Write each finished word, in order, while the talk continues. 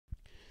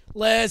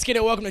Let's get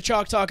it. Welcome to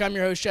Chalk Talk. I'm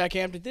your host, Jack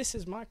Hampton. This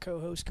is my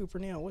co-host, Cooper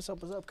Neal. What's up,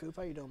 Coop?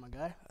 How you doing, my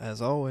guy?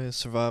 As always,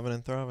 surviving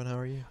and thriving. How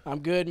are you? I'm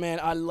good, man.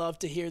 I love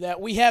to hear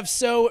that. We have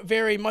so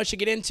very much to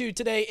get into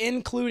today,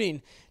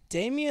 including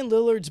Damian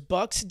Lillard's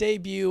Bucks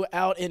debut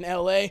out in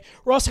L.A.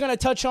 We're also going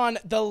to touch on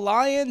the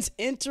Lions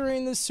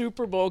entering the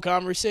Super Bowl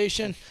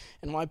conversation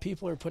and why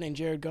people are putting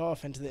Jared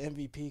Goff into the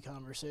MVP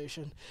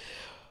conversation.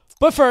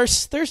 But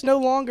first, there's no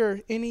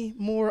longer any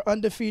more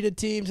undefeated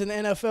teams in the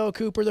NFL,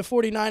 Cooper. The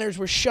 49ers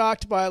were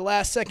shocked by a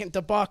last-second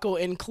debacle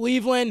in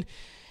Cleveland,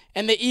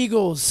 and the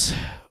Eagles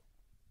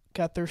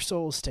got their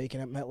souls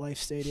taken at MetLife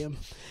Stadium.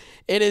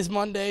 It is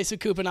Monday, so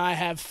Coop and I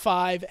have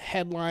 5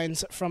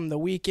 headlines from the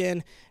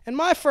weekend. And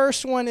my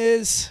first one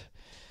is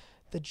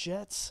the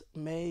Jets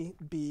may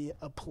be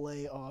a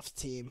playoff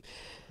team.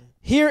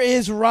 Here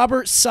is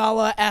Robert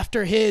Saleh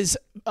after his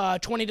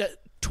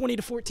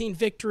 20-14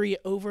 victory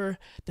over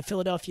the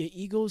Philadelphia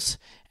Eagles,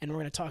 and we're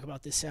going to talk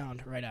about this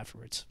sound right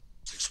afterwards.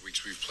 6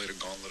 weeks we've played a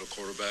gauntlet of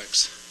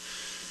quarterbacks,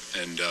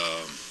 and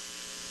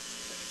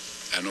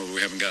I know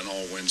we haven't gotten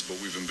all wins, but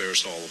we've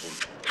embarrassed all of them.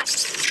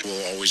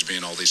 We'll always be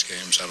in all these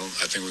games. I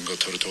think we can go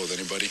toe-to-toe with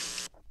anybody.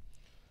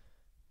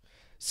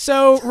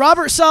 So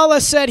Robert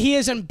Saleh said he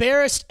has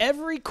embarrassed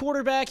every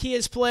quarterback he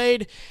has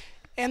played,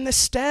 and the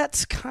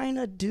stats kind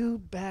of do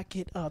back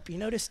it up. You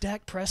notice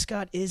Dak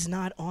Prescott is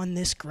not on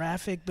this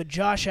graphic, but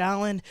Josh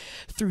Allen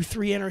threw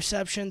 3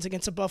 interceptions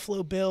against the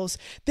Buffalo Bills.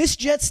 This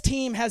Jets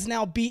team has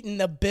now beaten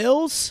the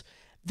Bills,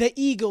 the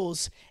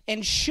Eagles,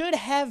 and should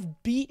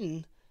have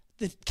beaten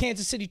the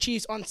Kansas City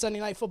Chiefs on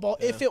Sunday Night Football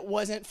if it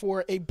wasn't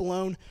for a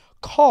blown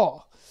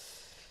call.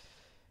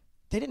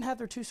 They didn't have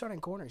their 2 starting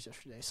corners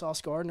yesterday.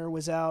 Sauce Gardner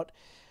was out.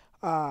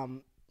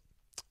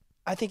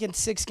 I think in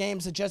 6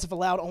 games, the Jets have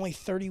allowed only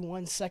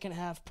 31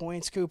 second-half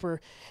points,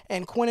 Cooper.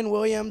 And Quinnen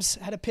Williams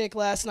had a pick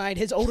last night.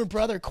 His older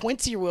brother,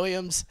 Quincy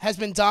Williams, has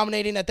been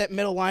dominating at that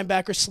middle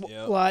linebacker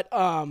slot.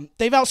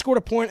 They've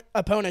outscored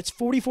opponents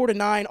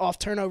 44-9 off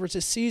turnovers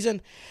this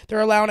season.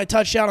 They're allowing a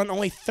touchdown on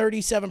only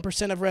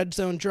 37% of red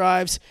zone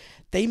drives.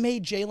 They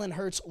made Jalen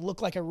Hurts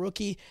look like a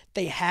rookie.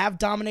 They have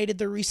dominated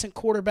their recent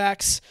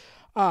quarterbacks.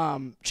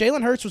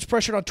 Jalen Hurts was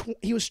pressured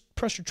he was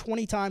pressured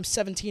 20 times,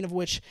 17 of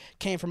which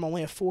came from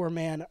only a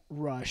 4-man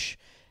rush.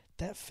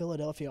 That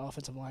Philadelphia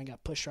offensive line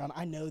got pushed around.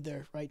 I know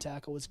their right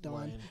tackle was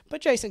done, but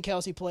Jason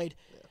Kelce played.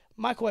 Yeah.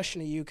 My question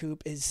to you,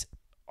 Coop, is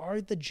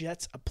are the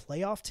Jets a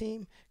playoff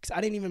team? Because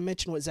I didn't even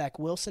mention what Zach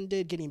Wilson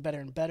did, getting better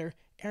and better.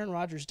 Aaron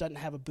Rodgers doesn't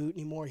have a boot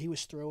anymore. He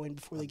was throwing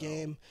before the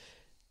game.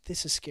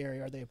 This is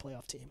scary. Are they a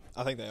playoff team?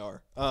 I think they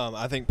are.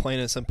 I think plain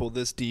and simple,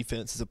 this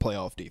defense is a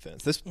playoff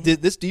defense.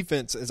 This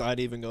defense is,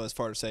 I'd even go as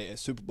far to say, a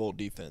Super Bowl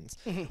defense.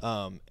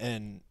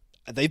 And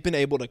they've been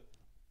able to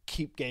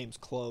keep games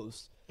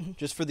close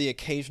just for the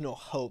occasional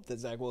hope that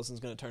Zach Wilson's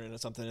going to turn into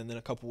something. And then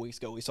a couple weeks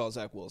ago, we saw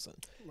Zach Wilson.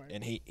 Right.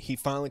 And he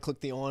finally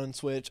clicked the on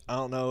switch. I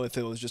don't know if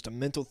it was just a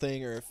mental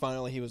thing or if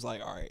finally he was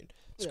like, all right,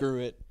 screw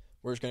it.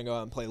 We're just going to go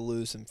out and play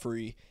loose and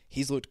free.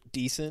 He's looked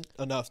decent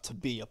enough to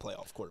be a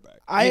playoff quarterback.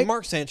 I mean,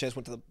 Mark Sanchez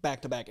went to the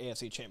back-to-back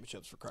AFC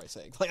championships, for Christ's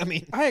sake.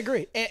 I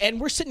agree. And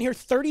we're sitting here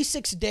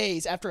 36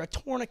 days after a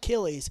torn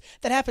Achilles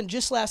that happened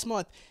just last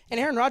month, and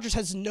Aaron Rodgers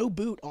has no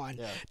boot on.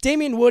 Yeah.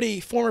 Damian Woody,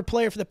 former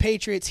player for the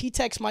Patriots, he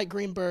texts Mike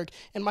Greenberg,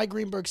 and Mike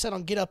Greenberg said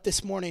on Get Up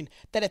this morning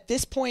that at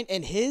this point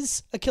in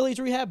his Achilles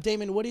rehab,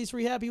 Damian Woody's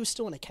rehab, he was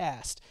still in a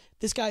cast.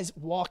 This guy's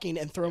walking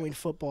and throwing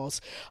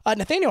footballs.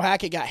 Nathaniel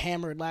Hackett got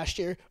hammered last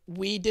year.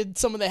 We did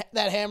some of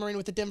that hammering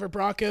with the Denver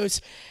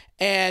Broncos,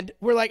 and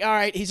we're like, all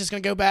right, he's just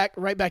going to go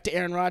right back to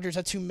Aaron Rodgers.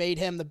 That's who made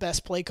him the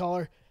best play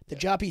caller. The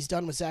job he's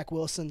done with Zach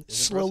Wilson,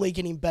 slowly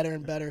getting better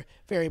and better.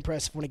 Very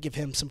impressive. I want to give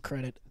him some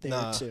credit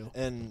there, too.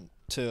 And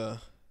to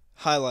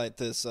highlight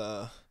this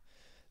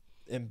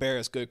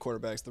embarrass good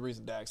quarterbacks, the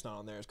reason Dak's not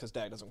on there is because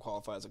Dak doesn't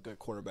qualify as a good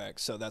quarterback,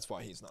 so that's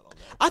why he's not on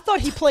there. I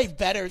thought he played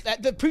better.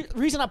 The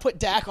reason I put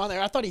Dak on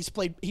there, I thought he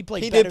played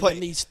better than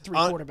these 3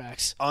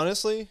 quarterbacks.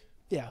 Honestly,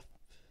 yeah.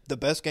 The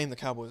best game the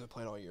Cowboys have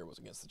played all year was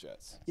against the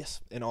Jets. Yes.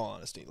 In all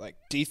honesty. Like,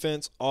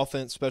 defense,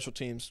 offense, special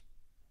teams.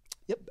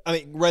 Yep. I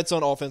mean, red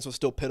zone offense was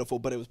still pitiful,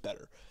 but it was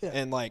better. Yeah.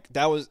 And,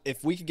 that was –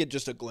 if we could get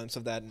just a glimpse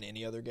of that in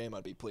any other game,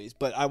 I'd be pleased.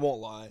 But I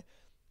won't lie.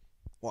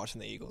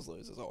 Watching the Eagles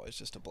lose is always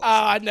just a blessing.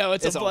 Oh, I know.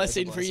 It's a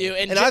blessing for you.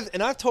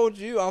 And I've told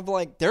you, I'm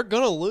like, they're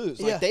going to lose.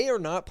 They are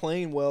not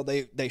playing well.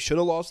 They should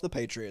have lost to the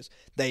Patriots.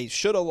 They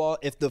should have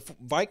lost. If the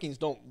Vikings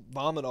don't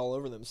vomit all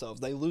over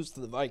themselves, they lose to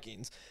the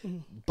Vikings.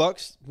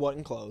 Bucks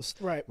wasn't close.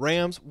 Right.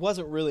 Rams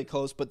wasn't really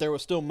close, but there were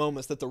still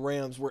moments that the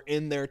Rams were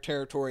in their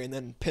territory and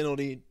then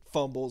penalty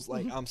fumbles.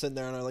 I'm sitting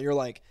there and you're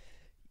like,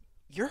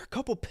 you're a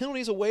couple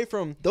penalties away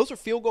from – those are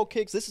field goal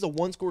kicks. This is a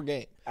one-score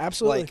game.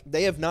 Absolutely.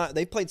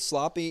 They played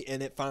sloppy,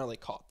 and it finally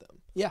caught them.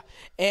 Yeah,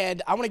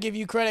 and I want to give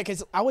you credit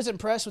because I was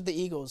impressed with the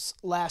Eagles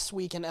last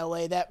week in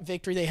L.A., that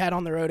victory they had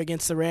on the road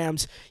against the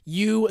Rams.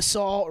 You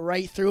saw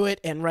right through it,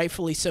 and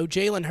rightfully so.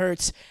 Jalen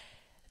Hurts,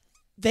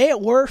 They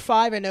were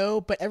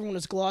 5-0, but everyone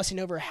was glossing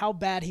over how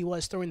bad he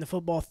was throwing the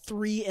football.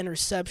 3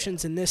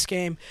 interceptions in this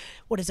game.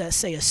 What does that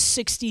say? A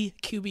 60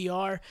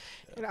 QBR.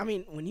 And I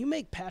mean, when you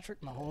make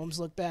Patrick Mahomes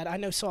look bad, I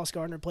know Sauce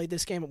Gardner played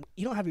this game, but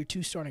you don't have your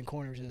 2 starting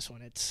corners in this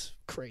one. It's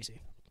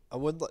crazy.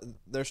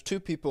 There's 2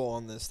 people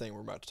on this thing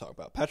we're about to talk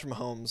about. Patrick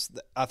Mahomes,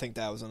 I think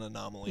that was an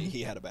anomaly.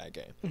 He had a bad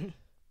game.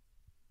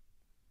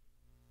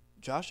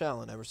 Josh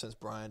Allen, ever since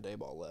Brian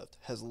Daboll left,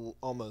 has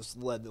almost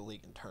led the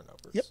league in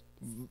turnovers,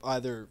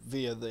 either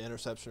via the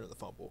interception or the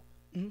fumble.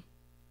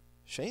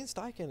 Shane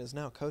Steichen is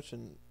now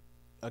coaching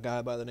a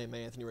guy by the name of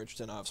Anthony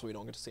Richardson. Obviously, we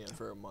don't get to see him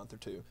for a month or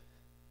 2.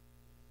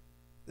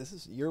 This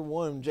is year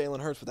 1, Jalen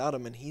Hurts without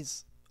him, and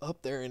he's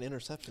up there in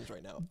interceptions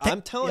right now.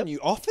 I'm telling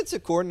you,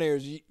 offensive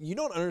coordinators, you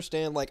don't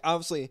understand. Like,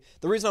 obviously,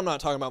 the reason I'm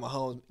not talking about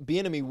Mahomes,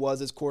 Bieniemy was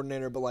his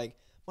coordinator, but, like,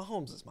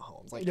 Mahomes is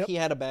Mahomes. Like, he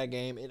had a bad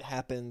game. It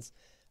happens.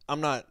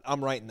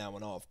 I'm writing that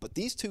one off. But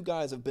these 2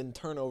 guys have been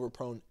turnover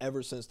prone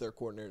ever since their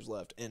coordinators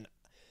left. And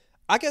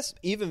I guess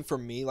even for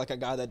me, like a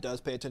guy that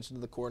does pay attention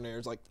to the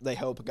coordinators, like they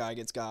hope a guy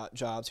gets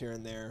jobs here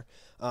and there.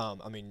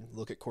 I mean,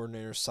 look at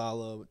coordinators,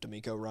 Saleh,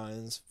 D'Amico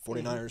Ryans,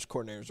 49ers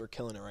coordinators are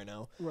killing it right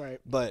now. Right.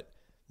 But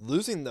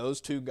losing those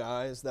 2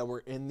 guys that were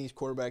in these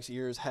quarterbacks'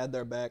 years, had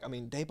their back. I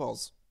mean,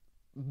 Daboll's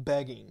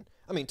begging.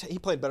 I mean, he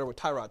played better with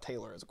Tyrod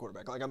Taylor as a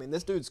quarterback. Like, I mean,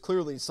 this dude's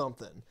clearly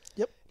something.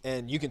 Yep.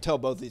 And you can tell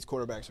both of these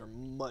quarterbacks are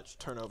much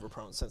turnover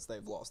prone since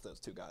they've lost those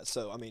 2 guys.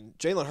 So, I mean,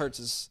 Jalen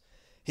Hurts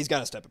he's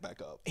got to step it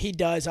back up. He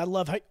does. I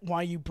love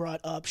why you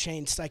brought up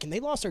Shane Steichen. They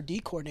lost their D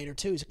coordinator,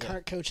 too. He's a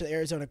current coach of the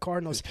Arizona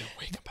Cardinals. He's been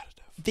way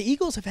competitive. The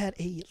Eagles have had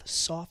a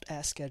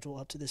soft-ass schedule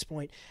up to this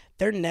point.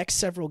 Their next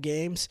several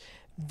games,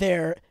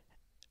 they're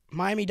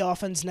Miami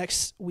Dolphins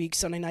next week,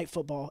 Sunday Night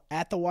Football,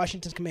 at the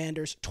Washington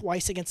Commanders,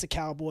 twice against the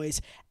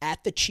Cowboys,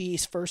 at the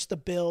Chiefs, first the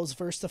Bills,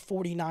 versus the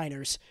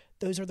 49ers.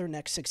 Those are their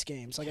next 6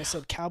 games. Like I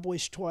said,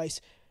 Cowboys twice,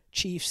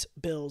 Chiefs,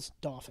 Bills,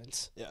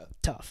 Dolphins. Yeah.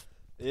 Tough.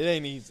 It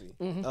ain't easy.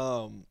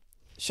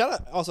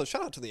 Shout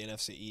out to the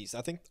NFC East.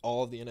 I think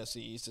all of the NFC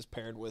East is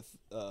paired with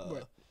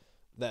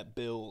that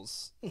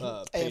Bills,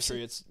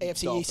 Patriots,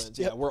 AFC Dolphins. East.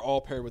 Yeah, Yep. we're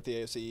all paired with the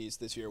AFC East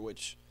this year,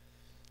 which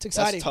It's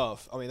exciting. that's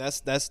tough. I mean,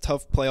 that's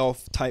tough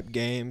playoff type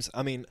games.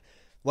 I mean,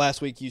 last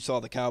week you saw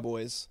the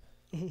Cowboys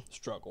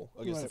struggle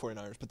against the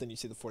 49ers, but then you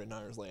see the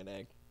 49ers lay an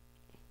egg.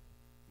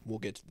 We'll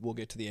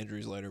get to the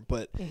injuries later,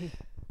 but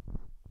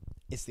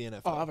it's the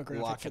NFL. Oh, I have a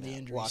graphic for the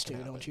injuries, too.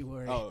 Don't you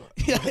worry. Oh,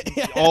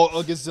 all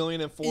a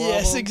gazillion and 4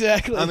 Yes, of them?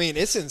 exactly. I mean,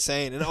 it's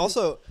insane. And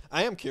also,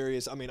 I am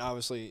curious. I mean,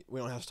 obviously, we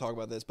don't have to talk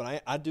about this,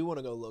 but I do want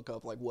to go look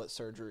up, like, what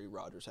surgery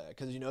Rodgers had.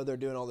 Because, they're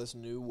doing all this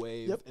new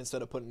wave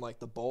instead of putting, like,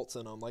 the bolts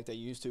in them like they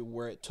used to,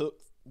 where it took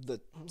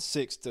the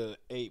 6 to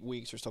 8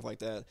 weeks or stuff like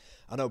that.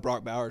 I know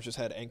Brock Bowers just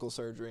had ankle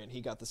surgery, and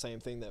he got the same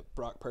thing that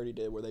Brock Purdy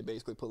did, where they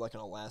basically put, like, an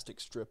elastic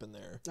strip in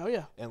there. Oh,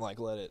 yeah. And, like,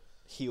 let it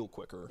heal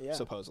quicker,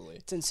 supposedly.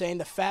 It's insane.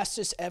 The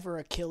fastest ever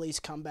Achilles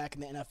comeback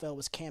in the NFL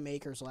was Cam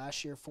Akers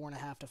last year,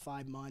 4.5 to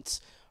 5 months.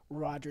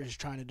 Rodgers is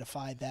trying to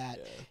defy that.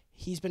 Yeah.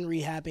 He's been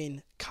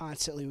rehabbing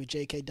constantly with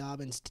J.K.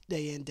 Dobbins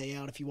day in, day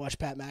out. If you watch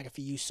Pat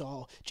McAfee, you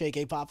saw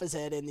J.K. pop his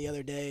head in the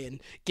other day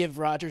and give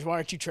Rodgers, why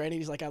aren't you training?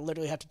 He's like, I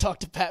literally have to talk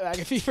to Pat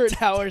McAfee for an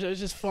hour. So it was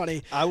just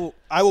funny. I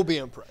will be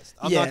impressed.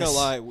 I'm not going to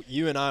lie.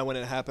 You and I, when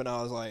it happened,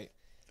 I was like,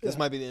 this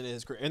might be the end of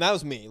his career. And that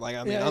was me. Like,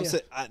 I mean,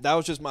 that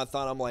was just my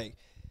thought. I'm like,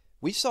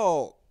 we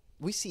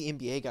see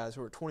NBA guys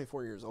who are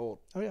 24 years old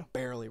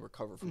barely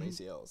recover from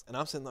ACLs. And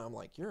I'm sitting there, I'm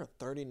like, you're a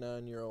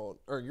 39-year-old,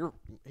 or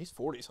he's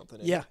 40-something.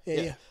 Yeah.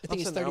 I think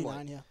he's 39,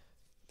 like,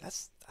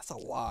 That's a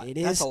lot. It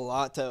is. That's a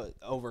lot to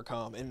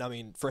overcome. And, I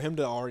mean, for him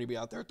to already be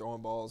out there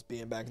throwing balls,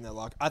 being back in that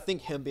locker, I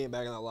think him being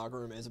back in that locker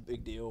room is a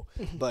big deal.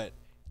 But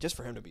just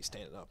for him to be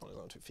standing up on his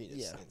own 2 feet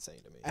is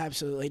insane to me.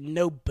 Absolutely.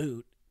 No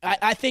boot.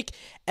 I think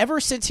ever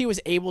since he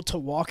was able to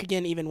walk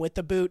again, even with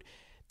the boot,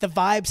 the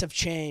vibes have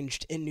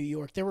changed in New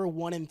York. There were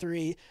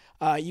 1-3.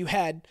 You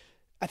had,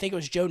 I think it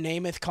was Joe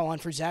Namath calling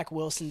for Zach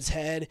Wilson's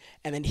head,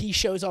 and then he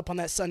shows up on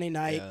that Sunday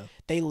night. Yeah.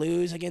 They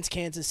lose against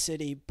Kansas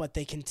City, but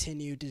they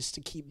continue just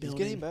to keep building.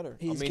 He's getting better.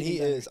 He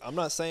is. I'm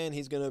not saying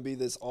he's going to be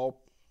this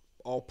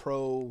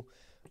all-pro,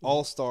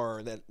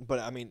 all-star, but,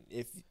 I mean,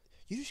 if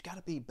you just got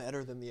to be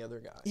better than the other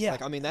guy. Yeah.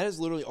 Like, I mean, that is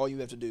literally all you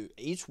have to do.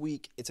 Each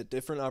week, it's a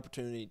different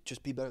opportunity.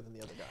 Just be better than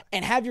the other guy.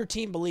 And have your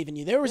team believe in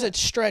you. There was a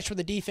stretch where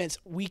the defense,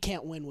 we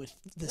can't win with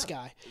this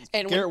guy.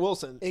 And Garrett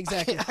Wilson.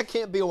 Exactly. I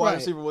can't be a wide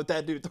receiver with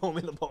that dude throwing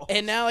me the ball.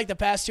 And now, like, the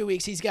past 2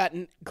 weeks, he's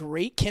gotten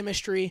great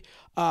chemistry.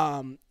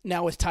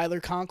 Now with Tyler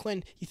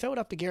Conklin, you throw it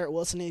up to Garrett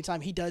Wilson anytime.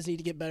 He does need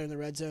to get better in the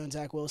red zone.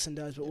 Zach Wilson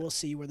does, but we'll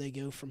see where they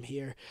go from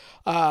here.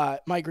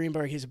 Mike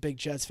Greenberg, he's a big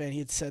Jets fan. He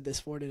had said this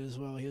for it as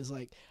well. He was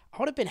like, I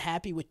would have been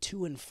happy with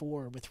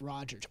 2-4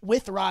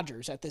 with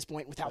Rodgers at this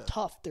point, with how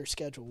tough their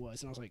schedule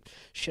was. And I was like,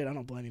 shit, I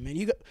don't blame you, man.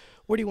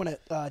 Where do you want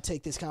to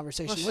take this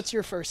conversation? What's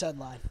your first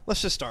headline?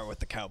 Let's just start with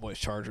the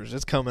Cowboys-Chargers.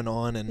 It's coming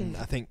on in,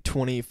 I think,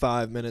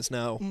 25 minutes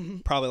now.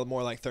 Probably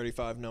more like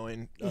 35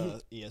 knowing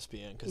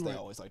ESPN, because they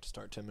always like to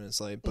start 10 minutes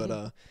late.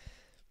 But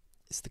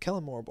It's the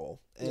Kellen Moore Bowl,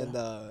 and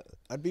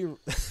I'd be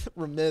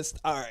remiss.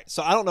 All right,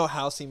 so I don't know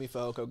how Simi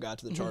Fehoko got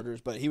to the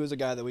Chargers, but he was a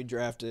guy that we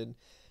drafted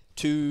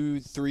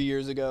 2-3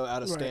 years ago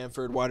out of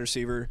Stanford, wide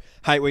receiver,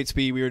 height, weight,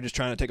 speed. We were just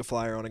trying to take a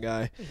flyer on a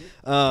guy.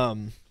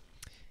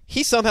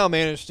 He somehow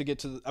managed to get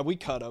to we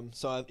cut him,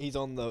 so he's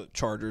on the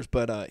Chargers,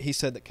 but he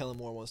said that Kellen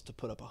Moore wants to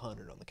put up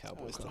 100 on the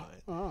Cowboys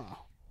tonight. Oh.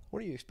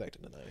 What are you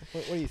expecting tonight?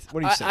 What do you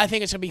saying? I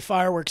think it's going to be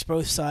fireworks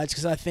both sides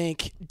because I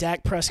think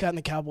Dak Prescott and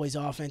the Cowboys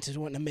offense is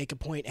wanting to make a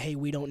point, hey,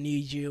 we don't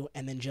need you,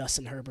 and then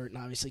Justin Herbert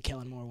and obviously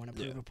Kellen Moore want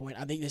to prove a point.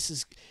 I think this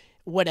is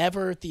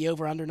whatever the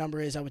over-under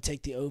number is, I would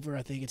take the over.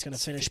 I think it's going to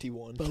finish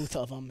 51. Both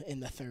of them in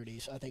the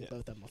 30s. I think both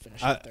of them will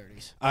finish in the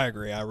 30s. I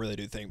agree. I really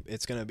do think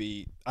it's going to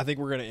be – I think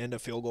we're going to end a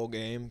field goal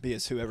game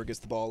because whoever gets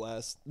the ball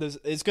last –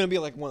 it's going to be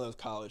like one of those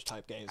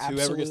college-type games.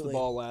 Absolutely. Whoever gets the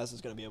ball last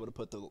is going to be able to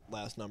put the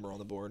last number on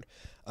the board.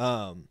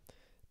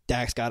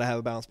 Dak's got to have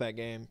a bounce-back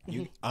game.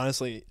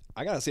 Honestly,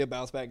 I got to see a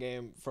bounce-back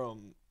game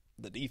from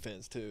the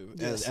defense too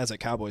as a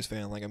Cowboys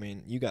fan. Like, I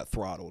mean, you got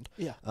throttled.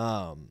 Yeah.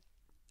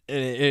 And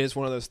it is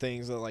one of those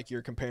things that, like,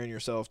 you're comparing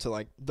yourself to,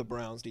 like, the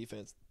Browns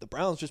defense. The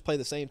Browns just played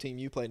the same team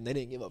you played, and they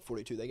didn't give up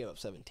 42. They gave up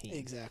 17.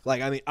 Exactly.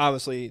 Like, I mean,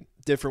 obviously,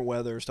 different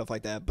weather, stuff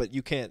like that, but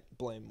you can't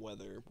blame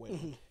weather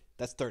when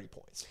that's 30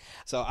 points.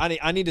 So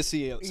I need to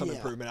see some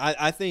improvement.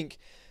 I think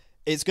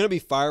it's going to be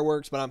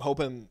fireworks, but I'm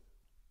hoping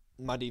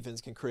my defense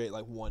can create,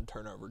 like, one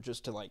turnover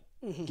just to, like,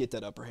 get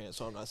that upper hand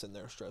so I'm not sitting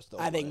there stressed.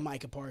 I think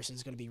Micah Parsons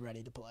is going to be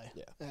ready to play.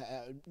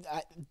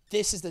 Yeah.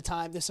 This is the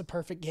time. This is a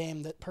perfect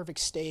game, the perfect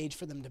stage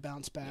for them to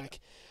bounce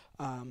back.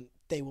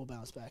 They will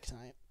bounce back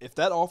tonight. If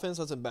that offense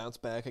doesn't bounce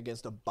back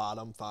against a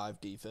bottom 5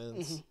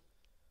 defense,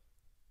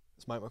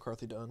 is Mike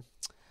McCarthy done?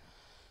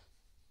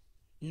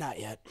 Not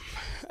yet.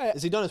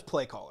 Is he done as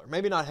play caller?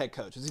 Maybe not head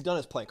coach. Is he done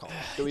as play caller?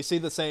 Do we see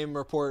the same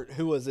report?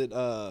 Who was it?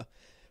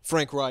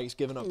 Frank Reich's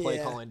giving up play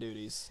calling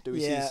duties. Do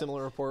we see a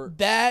similar report?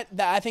 That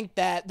I think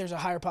that there's a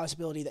higher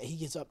possibility that he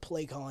gives up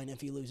play calling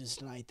if he loses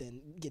tonight than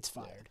gets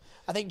fired.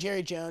 I think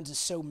Jerry Jones is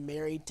so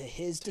married to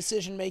his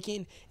decision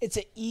making. It's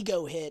an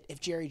ego hit if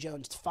Jerry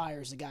Jones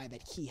fires the guy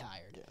that he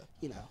hired. Yeah.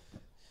 You know.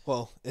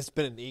 Well, it's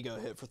been an ego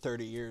hit for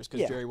 30 years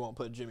because Jerry won't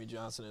put Jimmy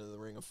Johnson into the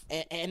ring of.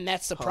 And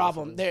that's the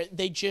problem.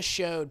 They just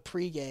showed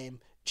pregame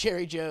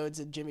Jerry Jones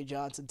and Jimmy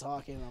Johnson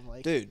talking. I'm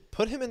like, dude,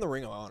 put him in the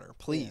Ring of Honor,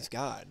 please,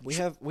 God.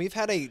 We've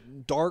had a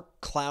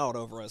dark cloud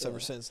over us ever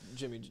since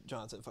Jimmy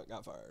Johnson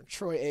got fired.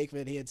 Troy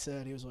Aikman,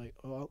 he was like,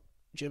 well,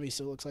 Jimmy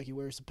still looks like he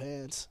wears the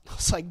pants. I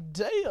was like,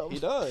 damn. He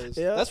does.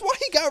 Yeah. That's why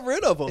he got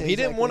rid of him. Exactly. He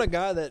didn't want a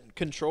guy that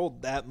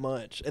controlled that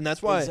much. And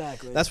that's why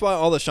that's why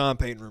all the Sean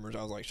Payton rumors,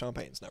 I was like, Sean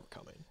Payton's never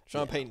coming.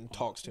 Sean Payton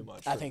talks too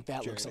much. I think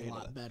that looks a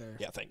lot better.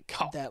 Yeah, thank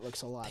God. That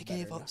looks a lot better. They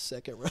gave up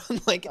second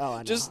round. Like,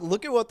 just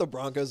look at what the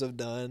Broncos have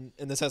done.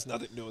 And this has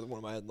nothing to do with one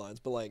of my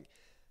headlines. But, like,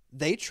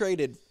 they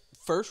traded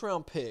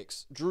first-round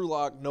picks, Drew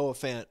Lock, Noah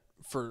Fant,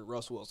 for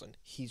Russ Wilson.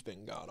 He's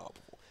been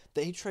god-awful.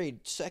 They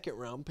trade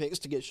second-round picks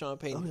to get Sean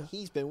Payton. Oh, yeah.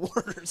 He's been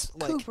worse.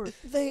 Like, Cooper,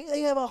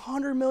 they have a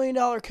 $100 million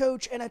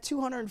coach and a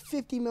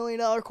 $250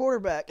 million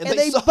quarterback, and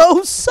they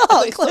both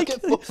suck. They suck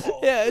at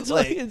football. Yeah, it's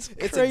crazy.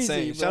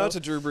 Insane. Bro. Shout out to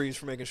Drew Brees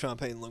for making Sean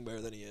Payton look better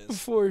than he is.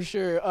 For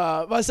sure.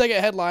 My second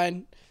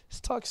headline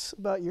talks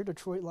about your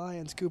Detroit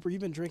Lions, Cooper. You've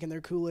been drinking their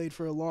Kool-Aid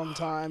for a long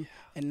time,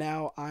 and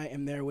now I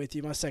am there with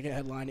you. My second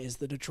headline is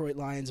the Detroit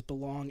Lions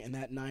belong in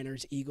that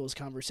Niners-Eagles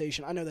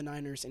conversation. I know the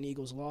Niners and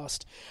Eagles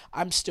lost.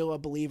 I'm still a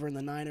believer in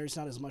the Niners,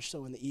 not as much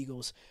so in the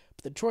Eagles.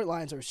 But the Detroit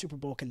Lions are a Super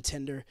Bowl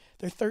contender.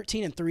 They're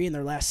 13-3 in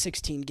their last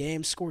 16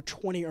 games, scored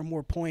 20 or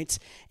more points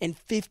in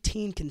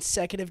 15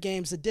 consecutive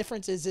games. The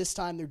difference is this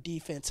time their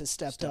defense has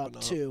stepped up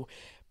too.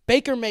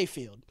 Baker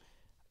Mayfield.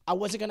 I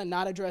wasn't going to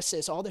not address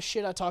this. All the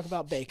shit I talk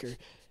about Baker.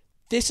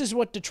 This is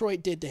what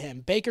Detroit did to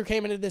him. Baker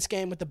came into this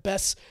game with the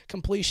best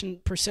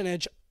completion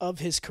percentage of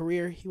his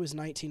career. He was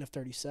 19 of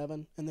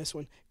 37 in this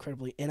one,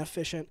 incredibly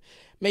inefficient.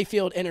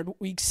 Mayfield entered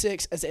Week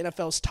 6 as the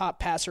NFL's top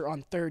passer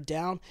on third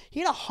down. He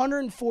had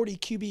 140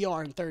 QBR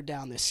on third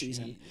down this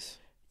season.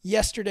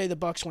 Yesterday, the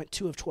Bucs went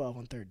 2 of 12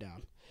 on third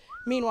down.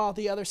 Meanwhile,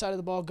 the other side of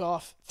the ball,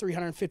 Goff,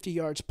 350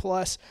 yards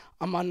plus.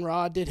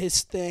 Amon-Ra did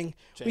his thing.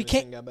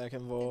 Jameson got back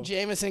involved.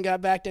 Jameson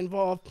got back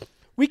involved.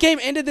 We came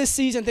into this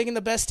season thinking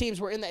the best teams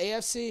were in the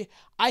AFC.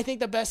 I think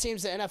the best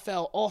teams in the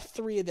NFL, all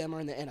three of them are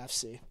in the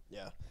NFC.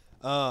 Yeah.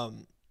 I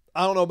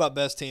don't know about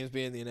best teams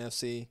being in the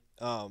NFC.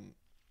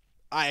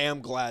 I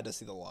am glad to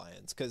see the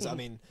Lions because, I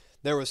mean,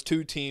 there was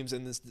 2 teams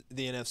in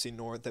the NFC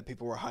North that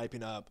people were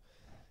hyping up.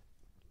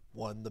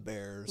 One, the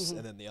Bears,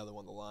 and then the other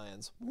one, the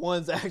Lions.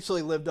 One's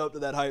actually lived up to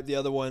that hype. The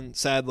other one,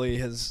 sadly,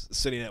 is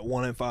sitting at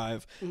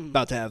 1-5,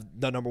 about to have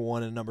the number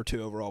 1 and number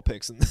 2 overall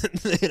picks in the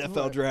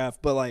NFL draft.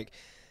 But, like,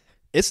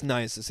 it's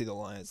nice to see the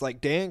Lions.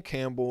 Like, Dan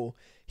Campbell,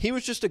 he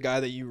was just a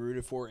guy that you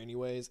rooted for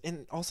anyways.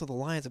 And also, the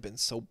Lions have been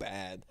so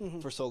bad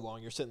for so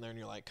long. You're sitting there and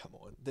you're like, come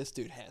on, this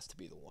dude has to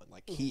be the one.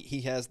 Like,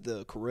 he has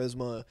the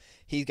charisma.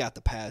 He's got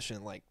the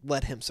passion. Like,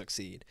 let him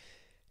succeed.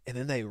 And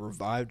then they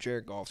revived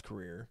Jared Goff's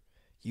career.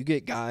 You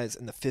get guys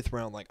in the 5th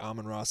round like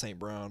Amon-Ra St.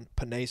 Brown,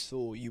 Penei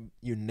Sewell, you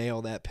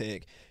nail that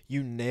pick.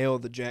 You nail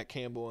the Jack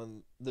Campbell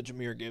and the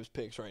Jahmyr Gibbs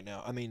picks right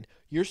now. I mean,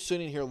 you're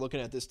sitting here looking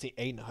at this team,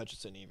 Aiden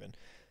Hutchinson even.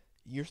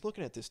 You're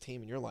looking at this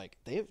team and you're like,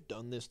 they have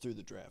done this through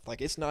the draft.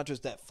 Like, it's not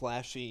just that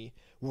flashy,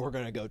 we're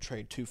going to go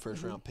trade 2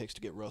 first-round picks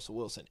to get Russell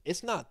Wilson.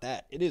 It's not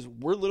that. It is,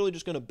 we're literally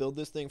just going to build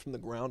this thing from the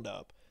ground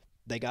up.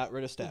 They got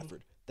rid of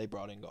Stafford. They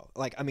brought in Goff.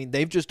 Like, I mean,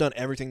 they've just done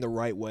everything the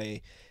right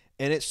way,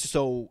 and it's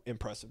so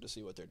impressive to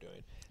see what they're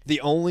doing.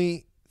 The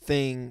only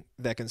thing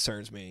that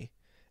concerns me,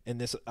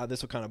 and this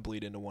will kind of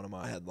bleed into one of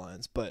my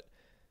headlines, but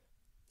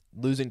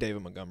losing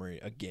David Montgomery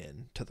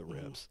again to the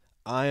ribs.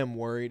 I am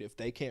worried if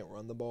they can't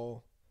run the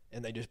ball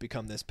and they just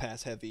become this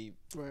pass-heavy,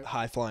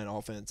 high-flying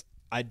offense,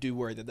 I do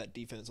worry that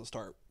defense will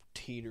start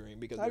teetering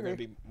because they're going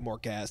to be more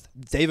gassed.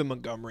 David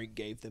Montgomery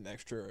gave them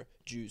extra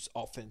juice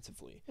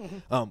offensively.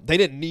 They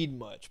didn't need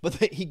much, but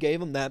he gave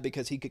them that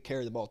because he could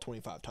carry the ball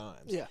 25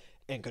 times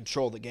and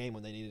control the game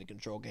when they needed to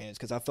control games.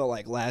 Because I felt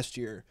like last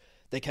year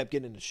they kept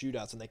getting into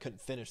shootouts and they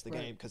couldn't finish the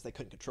game because they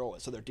couldn't control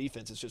it. So their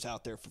defense is just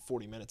out there for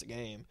 40 minutes a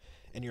game,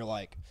 and you're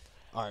like,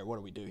 all right, what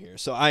do we do here?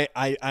 So I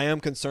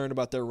am concerned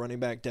about their running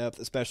back depth,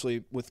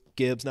 especially with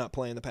Gibbs not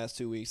playing the past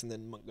 2 weeks and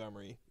then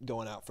Montgomery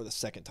going out for the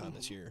second time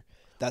this year.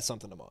 That's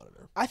something to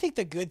monitor. I think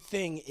the good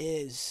thing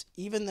is,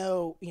 even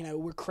though,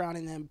 we're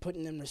crowning them,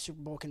 putting them to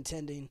Super Bowl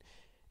contending,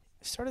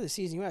 start of the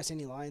season, you ask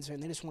any Lions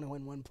fan, they just want to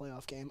win one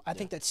playoff game. I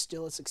think that's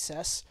still a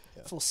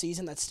successful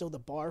season. That's still the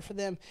bar for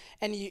them.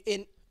 And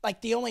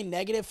the only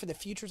negative for the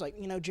future is,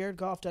 Jared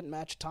Goff doesn't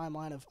match the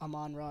timeline of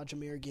Amon-Ra,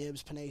 Jahmyr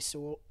Gibbs, Penei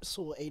Sewell,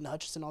 Aiden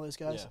Hutchinson, all those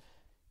guys. Yeah.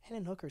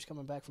 Hendon Hooker's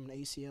coming back from an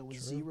ACL with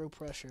zero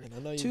pressure.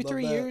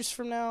 2-3 years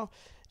from now,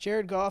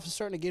 Jared Goff is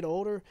starting to get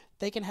older.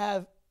 They can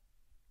have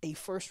a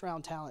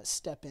first-round talent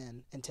step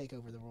in and take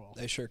over the role.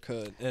 They sure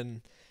could.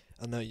 And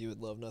I know you would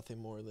love nothing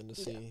more than to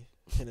see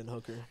Hendon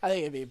Hooker.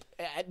 I think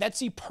that's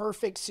the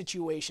perfect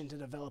situation to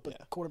develop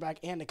a quarterback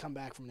and to come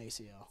back from an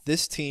ACL.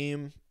 This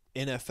team,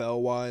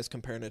 NFL-wise,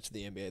 comparing it to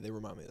the NBA, they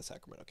remind me of the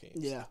Sacramento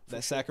Kings. Yeah.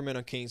 That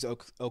Sacramento Kings,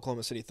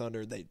 Oklahoma City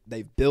Thunder,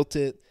 they built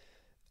it.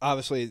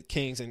 Obviously,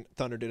 Kings and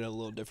Thunder did it a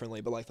little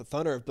differently, but the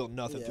Thunder have built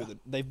nothing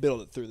they've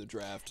built it through the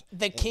draft.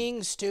 The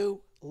Kings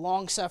too,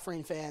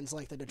 long-suffering fans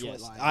like the Detroit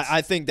Lions.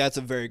 I think that's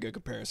a very good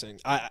comparison.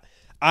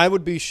 I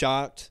would be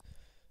shocked,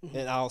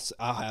 and I'll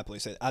happily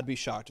say I'd be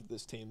shocked if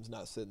this team's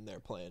not sitting there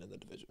playing in the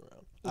division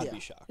round. I'd be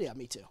shocked. Yeah,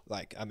 me too.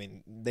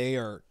 They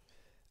are.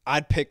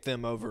 I'd pick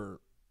them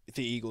over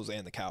the Eagles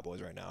and the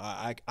Cowboys right now.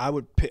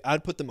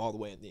 I'd put them all the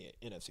way in the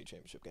NFC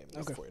Championship game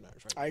against the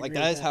 49ers right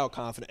now. That is how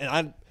confident, and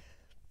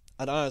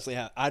I'd honestly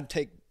I'd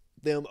take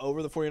them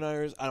over the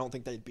 49ers. I don't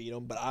think they'd beat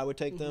them, but I would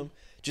take them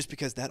just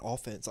because that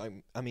offense,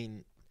 I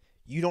mean,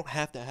 you don't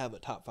have to have a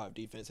top 5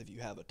 defense if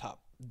you have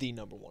the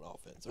number 1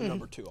 offense or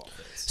number 2 offense.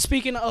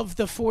 Speaking of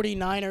the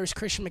 49ers,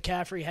 Christian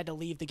McCaffrey had to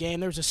leave the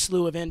game. There was a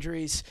slew of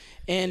injuries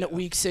in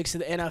Week 6 of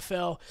the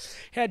NFL.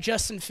 He had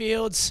Justin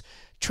Fields,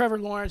 Trevor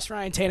Lawrence,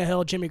 Ryan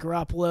Tannehill, Jimmy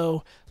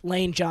Garoppolo,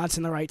 Lane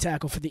Johnson, the right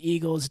tackle for the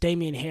Eagles,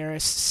 Damian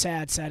Harris,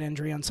 sad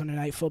injury on Sunday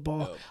Night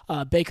Football,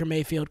 Baker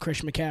Mayfield,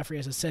 Christian McCaffrey,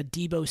 as I said,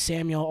 Deebo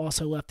Samuel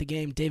also left the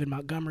game, David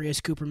Montgomery,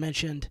 as Cooper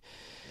mentioned,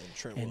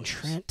 and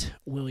Trent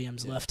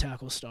Williams, left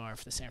tackle star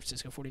for the San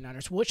Francisco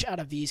 49ers. Which out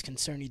of these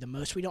concern you the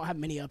most? We don't have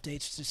many updates.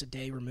 It's just a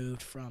day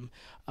removed from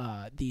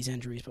these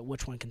injuries, but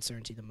which one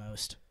concerns you the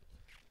most?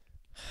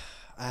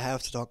 I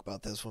have to talk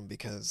about this one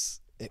because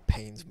it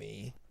pains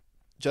me.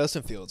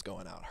 Justin Fields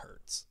going out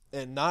hurts.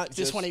 And not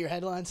just one of your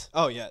headlines?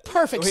 Oh, yeah.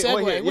 Perfect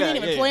segue. We didn't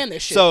even plan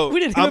this shit. So we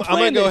didn't even plan I'm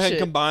going to go ahead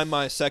shit. and combine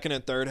my second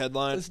and third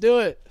headline. Let's do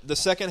it. The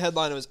second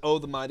headline was, "Oh,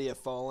 the mighty have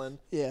fallen."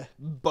 Yeah.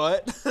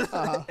 But,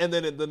 and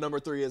then the number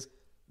 3 is,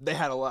 they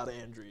had a lot of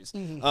injuries.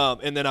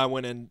 And then I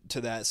went into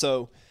that.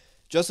 So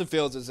Justin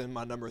Fields is in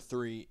my number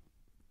 3.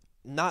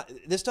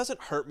 This doesn't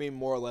hurt me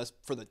more or less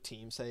for the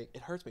team's sake.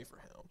 It hurts me for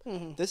him.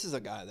 This is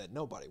a guy that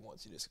nobody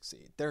wants you to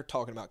succeed. They're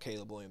talking about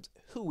Caleb Williams,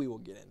 who we will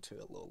get into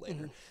a little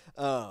later.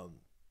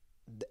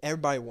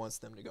 Everybody wants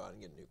them to go out and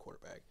get a new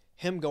quarterback.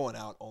 Him going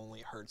out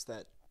only hurts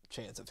that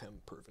chance of him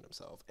proving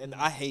himself. And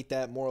I hate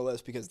that more or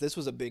less because this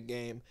was a big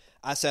game.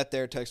 I sat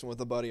there texting with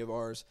a buddy of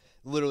ours,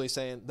 literally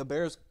saying the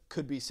Bears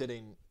could be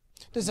sitting.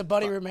 Does the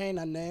buddy remain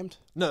unnamed?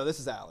 No, this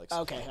is Alex.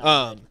 Okay.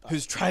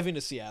 Who's driving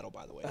to Seattle,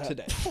 by the way,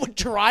 today.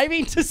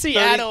 Driving to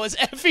Seattle is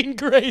effing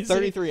crazy.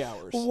 33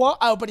 hours. What?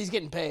 Oh, but he's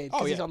getting paid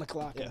because he's on the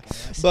clock. Yeah.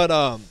 Okay, but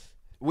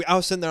I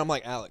was sitting there, I'm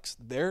like, Alex,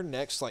 their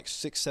next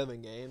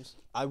 6-7 games,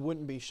 I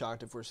wouldn't be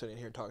shocked if we're sitting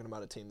here talking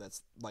about a team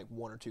that's 1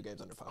 or 2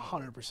 games under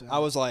 500. 100%. I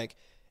was like,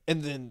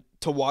 and then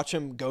to watch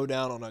him go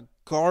down on a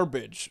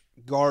garbage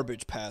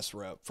pass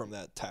rep from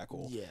that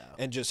tackle. Yeah.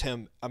 And just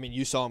him, I mean,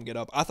 you saw him get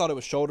up. I thought it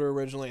was shoulder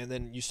originally, and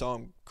then you saw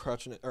him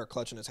clutching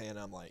his hand. And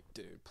I'm like,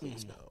 dude,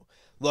 please no.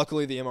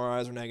 Luckily, the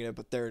MRIs are negative,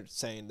 but they're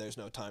saying there's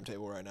no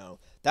timetable right now.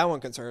 That one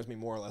concerns me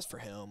more or less for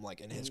him,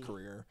 in his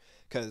career,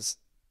 because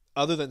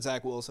other than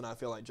Zach Wilson, I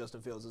feel like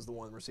Justin Fields is the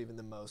one receiving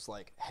the most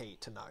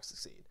hate to not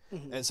succeed.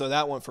 Mm-hmm. And so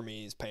that one for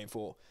me is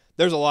painful.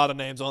 There's a lot of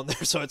names on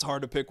there, so it's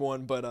hard to pick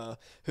one. But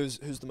who's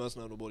the most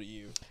notable to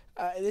you?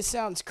 This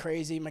sounds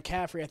crazy.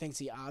 McCaffrey, I think, is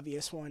the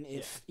obvious one.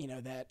 If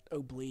that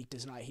oblique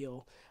does not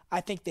heal,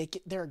 I think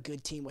they're a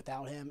good team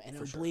without him. And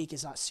oblique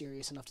is not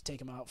serious enough to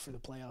take him out for the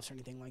playoffs or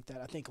anything like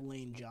that. I think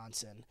Lane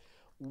Johnson,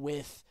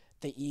 with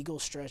the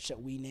Eagles stretch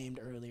that we named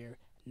earlier,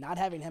 not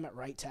having him at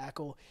right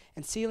tackle,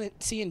 and seeing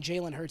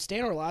Jalen Hurts.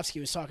 Dan Orlovsky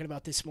was talking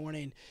about this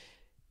morning.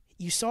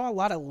 You saw a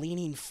lot of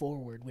leaning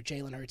forward with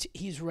Jalen Hurts.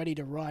 He's ready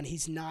to run.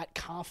 He's not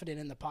confident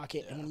in the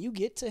pocket. Yeah. And when you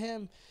get to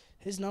him,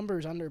 his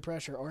numbers under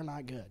pressure are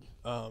not good.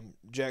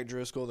 Jack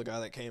Driscoll, the guy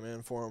that came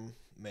in for him,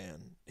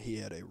 man, he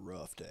had a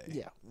rough day.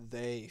 Yeah.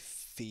 They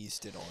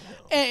feasted on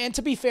him. And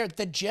to be fair,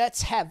 the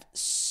Jets have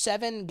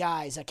 7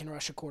 guys that can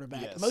rush a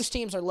quarterback. Yes. Most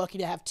teams are lucky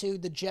to have 2.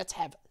 The Jets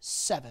have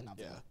 7 of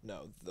them.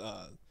 Yeah,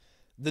 no.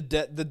 The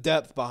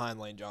depth behind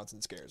Lane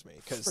Johnson scares me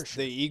because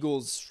the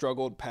Eagles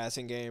struggled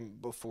passing game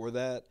before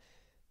that,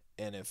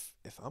 and if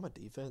I'm a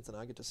defense and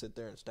I get to sit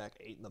there and stack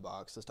 8 in the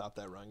box to stop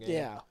that run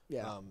game,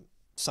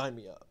 sign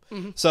me up.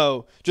 Mm-hmm.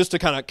 So just to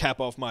kind of cap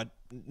off my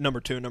number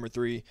 2 and number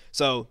 3,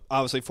 so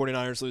obviously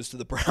 49ers lose to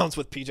the Browns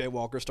with P.J.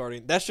 Walker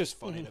starting. That's just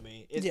funny to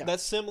me.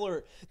 That's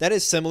similar. That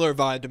is similar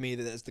vibe to me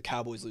as the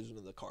Cowboys losing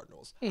to the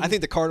Cardinals. Mm-hmm. I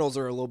think the Cardinals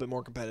are a little bit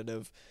more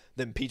competitive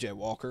than P.J.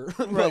 Walker,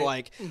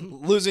 but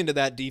losing to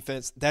that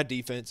defense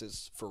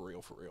is for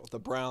real. The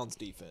Browns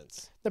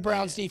defense. The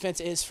Browns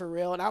defense is for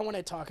real, and I want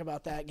to talk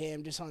about that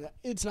game.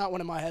 It's not one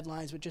of my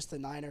headlines, but just the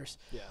Niners.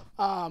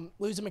 Yeah.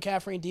 Losing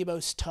McCaffrey and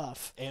Debo's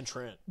tough. And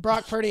Trent.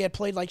 Brock Purdy had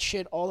played like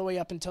shit all the way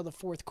up until the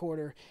fourth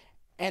quarter,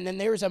 and then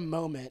there was a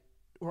moment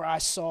where I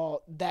saw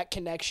that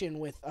connection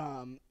with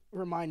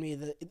remind me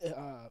of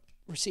the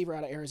receiver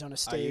out of Arizona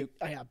State.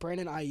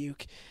 Brandon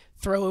Ayuk,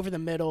 throw over the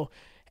middle.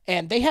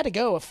 And they had to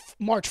go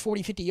march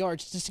 40, 50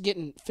 yards just to get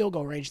in field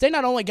goal range. They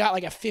not only got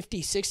like a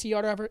 50,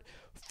 60-yard effort,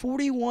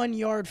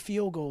 41-yard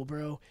field goal,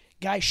 bro.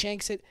 Guy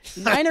shanks it.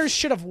 Niners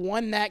should have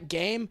won that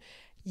game.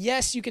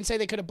 Yes, you can say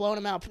they could have blown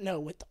them out. But no,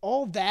 with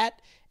all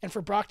that, and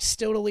for Brock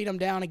still to lead them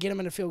down and get them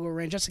in the field goal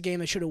range, that's a game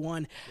they should have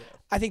won. Yeah.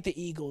 I think the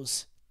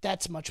Eagles,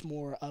 that's much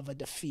more of a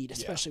defeat,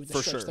 especially with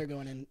the stretch they're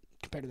going in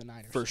compared to the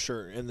Niners. For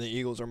sure. And the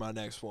Eagles are my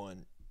next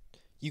one.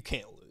 You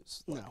can't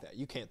lose like that.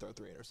 You can't throw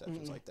 3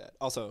 interceptions like that.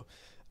 Also,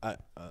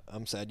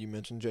 I'm sad you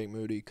mentioned Jake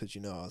Moody because I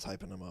was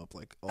hyping him up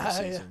all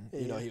season.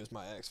 Yeah. He was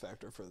my X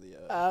factor for the.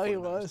 He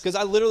was because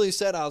I literally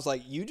said I was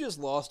like, you just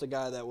lost a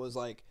guy that was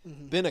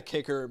been a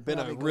kicker, been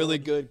a really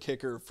good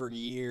kicker for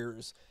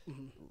years.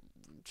 Mm-hmm.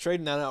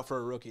 Trading that out for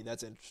a rookie,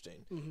 that's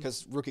interesting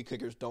because rookie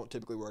kickers don't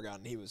typically work out,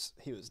 and he was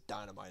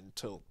dynamite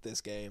until this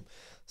game,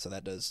 so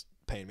that does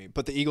pain me.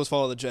 But the Eagles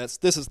follow the Jets.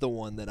 This is the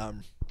one that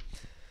I'm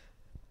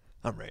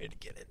ready to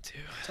get into.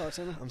 Talk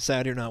to me. I'm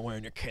sad you're not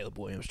wearing your Caleb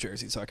Williams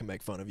jersey so I can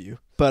make fun of you.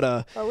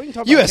 But we can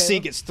talk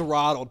USC gets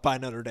throttled by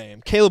Notre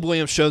Dame. Caleb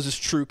Williams shows his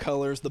true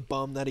colors, the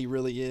bum that he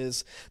really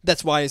is.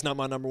 That's why he's not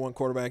my number 1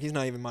 quarterback. He's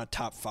not even my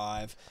top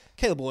 5.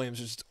 Caleb Williams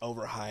is just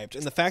overhyped.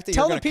 And the fact that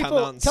you're going to come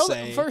out and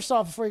say... First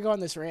off, before you go on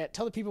this rant,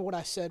 tell the people what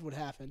I said would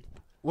happen.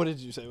 What did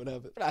you say would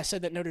happen? I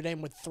said that Notre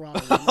Dame would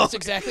throttle them. That's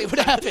exactly what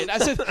happened. I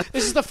said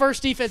this is the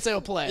first defense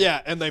they'll play.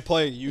 Yeah, and they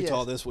play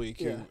Utah this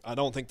week. Who I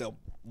don't think they'll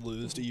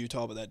lose to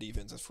Utah, but that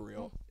defense is for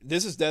real.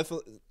 This is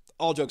definitely,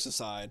 all jokes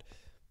aside,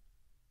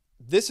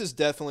 this is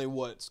definitely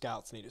what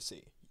scouts need to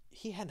see.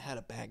 He hadn't had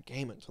a bad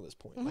game until this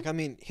point.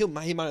 He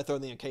might have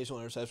thrown the occasional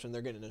interception.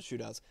 They're getting into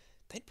shootouts.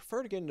 They'd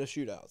prefer to get into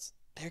shootouts.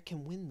 They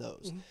can win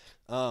those.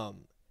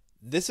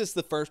 This is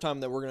the first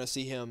time that we're going to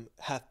see him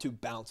have to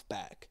bounce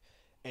back.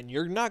 And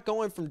you're not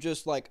going from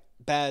just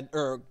bad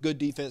or good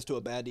defense to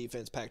a bad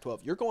defense Pac-12.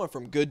 You're going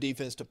from good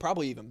defense to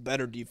probably even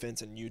better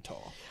defense in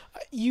Utah.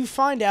 You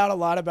find out a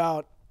lot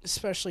about,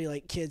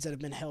 especially kids that have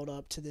been held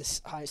up to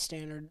this high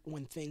standard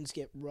when things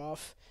get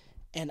rough.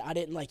 And I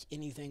didn't like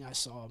anything I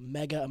saw.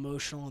 Mega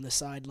emotional on the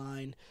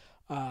sideline.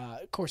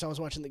 Of course, I was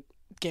watching the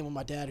game with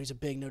my dad, who's a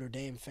big Notre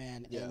Dame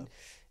fan, and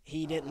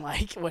he didn't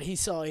like what he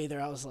saw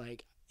either. I was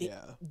like,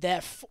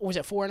 was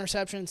it 4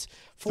 interceptions?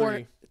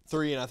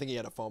 3, and I think he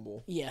had a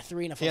fumble. Yeah,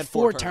 3 and a fumble. He had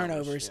 4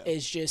 turnovers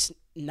is just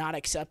not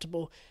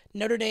acceptable.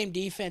 Notre Dame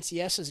defense,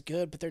 yes, is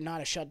good, but they're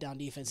not a shutdown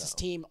defense. No. This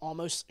team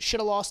almost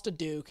should have lost to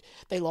Duke.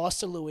 They lost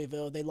to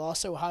Louisville. They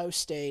lost to Ohio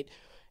State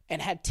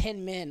and had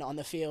 10 men on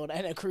the field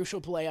and a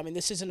crucial play.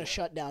 This isn't a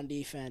shutdown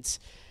defense.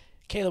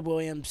 Caleb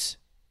Williams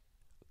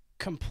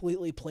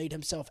completely played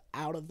himself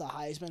out of the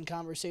Heisman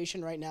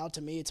conversation right now.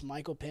 To me, it's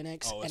Michael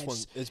Penix. Oh,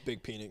 it's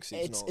Big Penix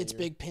season. It's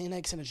Big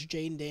Penix, and it's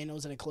Jaden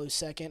Daniels in a close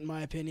second, in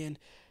my opinion.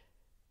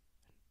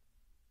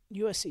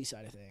 USC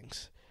side of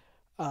things.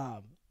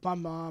 My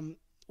mom,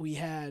 we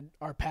had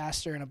our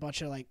pastor and a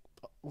bunch of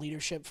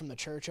leadership from the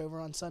church over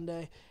on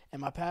Sunday,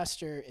 and my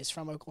pastor is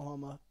from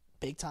Oklahoma,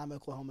 big-time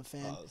Oklahoma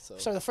fan.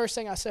 So the first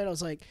thing I said, I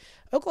was like,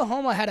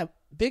 Oklahoma had a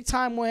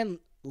big-time win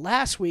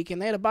last week,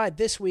 and they had a bye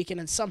this week,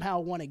 and then somehow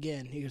won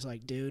again. He was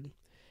like, dude,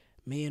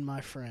 me and my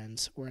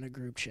friends were in a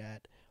group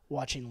chat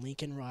watching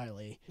Lincoln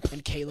Riley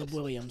and Caleb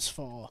Williams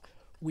fall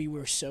we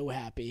were so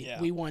happy. Yeah.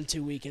 We won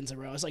 2 weekends in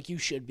a row. I was like, you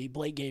should be.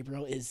 Blake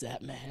Gabriel is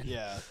that man.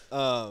 Yeah.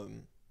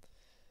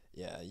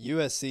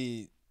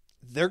 USC,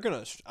 they're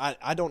going to –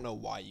 I don't know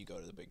why you go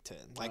to the Big Ten.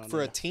 Like,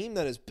 for a team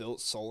that is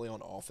built solely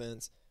on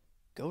offense,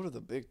 go to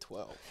the Big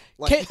 12.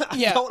 Like,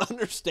 I don't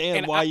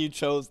understand why you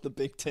chose the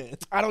Big Ten.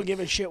 I don't give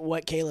a shit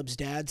what Caleb's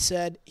dad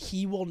said.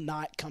 He will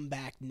not come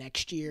back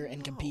next year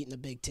and compete in the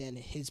Big Ten.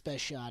 His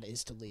best shot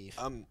is to leave.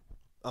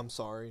 I'm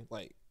sorry.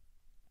 Like,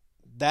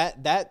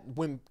 that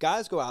when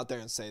guys go out there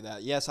and say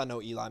that, yes, I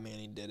know Eli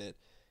Manning did it.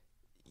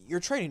 You're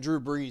trading Drew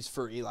Brees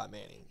for Eli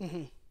Manning.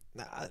 Mm-hmm.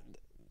 Nah,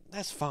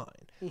 that's fine.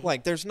 Mm-hmm.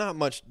 Like, there's not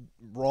much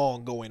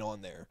wrong going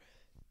on there.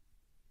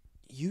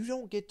 You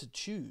don't get to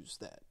choose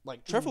that.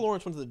 Like, Trevor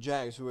Lawrence went to the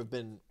Jags, who have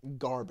been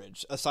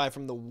garbage, aside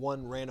from the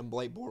one random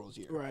Blake Bortles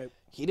year. Right.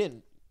 He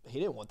didn't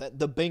want that.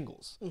 The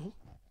Bengals. Mm-hmm.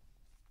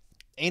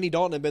 Andy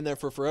Dalton had been there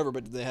for forever,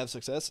 but did they have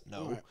success?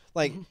 No. Right.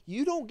 Like,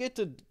 you don't get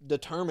to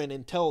determine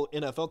and tell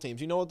NFL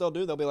teams. You know what they'll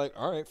do? They'll be like,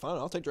 all right, fine,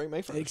 I'll take Drake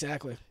May first.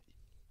 Exactly.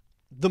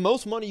 The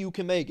most money you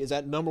can make is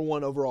that number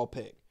 1 overall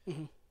pick.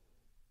 Mm-hmm.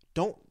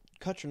 Don't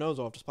cut your nose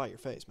off to spite your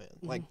face, man.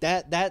 Mm-hmm. Like,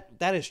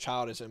 that is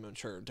childish and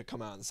immature to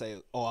come out and say,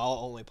 oh, I'll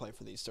only play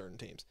for these certain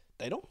teams.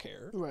 They don't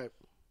care. Right.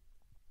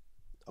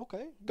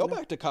 Okay. Go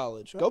back to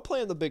college. Right. Go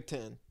play in the Big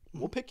Ten.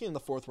 We'll pick you in the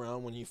 4th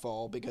round when you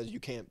fall because you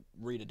can't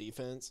read a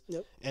defense.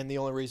 Yep. And the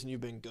only reason you've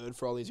been good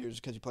for all these years is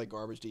because you play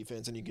garbage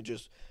defense and you can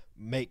just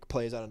make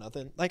plays out of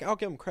nothing. Like, I'll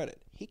give him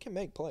credit. He can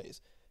make plays.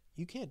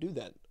 You can't do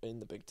that in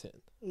the Big Ten.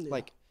 Yeah.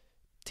 Like,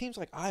 teams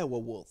like Iowa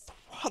will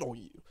throttle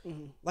you.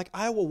 Mm-hmm. Like,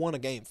 Iowa won a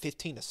game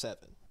 15-7.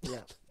 Yeah.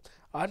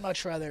 I'd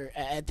much rather,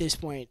 at this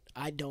point,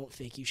 I don't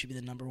think you should be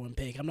the number 1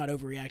 pick. I'm not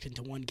overreacting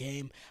to one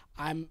game.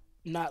 I'm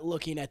not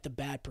looking at the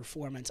bad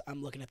performance.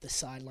 I'm looking at the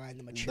sideline,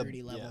 the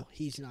maturity level. Yeah.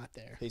 He's not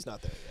there. He's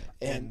not there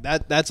yet. And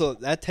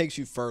that takes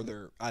you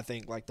further, I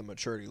think, like the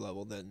maturity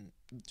level than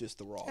just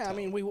the raw talent. I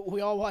mean,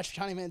 we all watched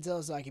Johnny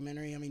Manziel's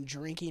documentary. I mean,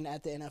 drinking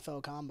at the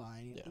NFL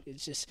Combine. Yeah.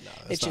 It's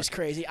just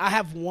crazy. I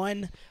have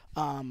one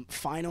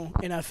final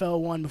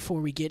NFL one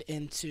before we get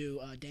into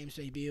Dame's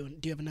debut.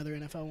 Do you have another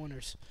NFL one?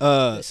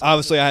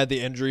 Obviously, I had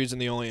the injuries,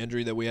 and the only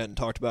injury that we hadn't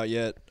talked about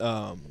yet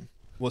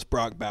was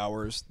Brock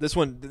Bowers. This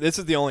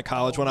is the only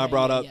college one I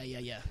brought up.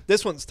 Yeah.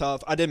 This one's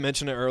tough. I did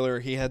mention it earlier.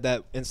 He had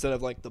that, instead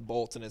of like the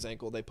bolts in his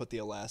ankle, they put the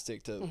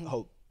elastic to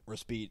hope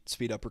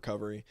speed up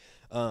recovery.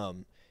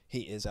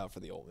 He is out for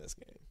the Ole Miss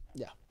game.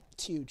 Yeah,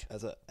 it's huge.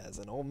 As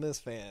an Ole Miss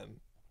fan,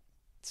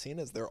 seeing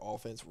as their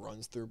offense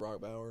runs through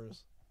Brock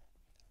Bowers,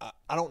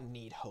 I don't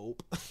need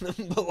hope,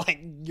 but like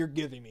you're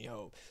giving me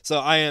hope. So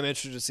I am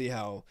interested to see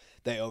how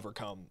they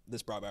overcome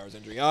this Brock Bowers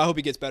injury. I hope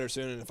he gets better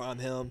soon. And if I'm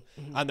him,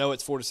 I know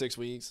it's 4 to 6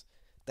 weeks.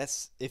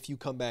 That's if you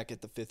come back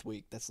at the 5th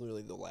week. That's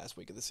literally the last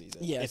week of the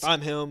season. Yes. If I'm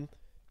him,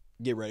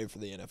 get ready for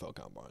the NFL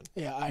Combine.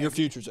 Yeah, your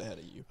future's ahead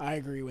of you. I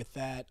agree with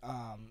that.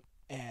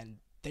 And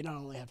they not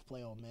only have to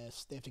play Ole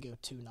Miss, they have to go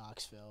to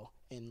Knoxville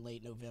in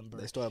late November.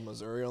 They still have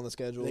Missouri on the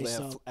schedule. They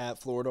have at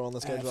Florida on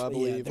the schedule, I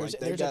believe. Yeah,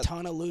 there's a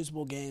ton of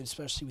losable games,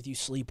 especially with you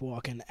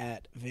sleepwalking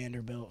at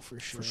Vanderbilt for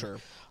sure. For sure.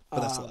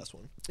 But that's the last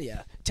one.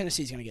 Yeah.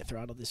 Tennessee's going to get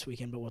throttled this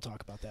weekend, but we'll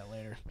talk about that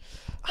later.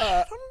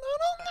 I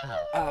don't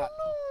know.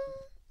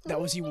 That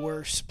was the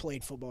worst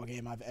played football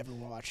game I've ever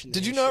watched.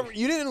 Did you know?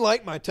 You didn't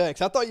like my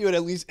text. I thought you would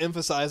at least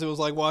emphasize it was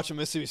like watching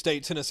Mississippi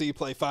State, Tennessee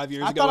play 5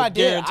 years ago with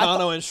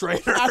Garantano and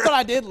Schrader. I thought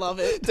I did love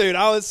it. Dude,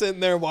 I was sitting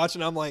there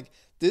watching. I'm like,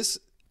 this.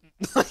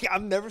 Like,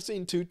 I've never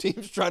seen 2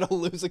 teams try to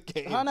lose a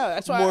game. I know.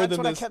 That's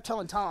what I kept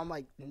telling Tom. I'm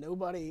like,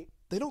 nobody.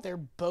 They're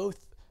both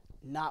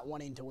not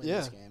wanting to win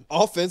this game.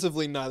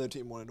 Offensively, neither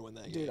team wanted to win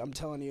that game. Dude, I'm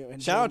telling you.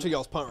 And shout out to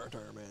y'all's punt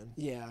returner, man.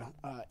 Yeah,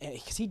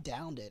 because he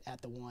downed it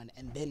at the 1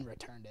 and then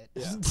returned it.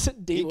 Yeah.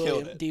 He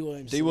killed it. D.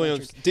 Williams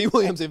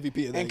MVP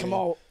of that game.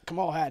 And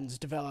Kamal Haddon's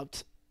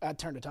developed. I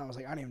turned to Tom. I was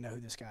like, I don't even know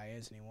who this guy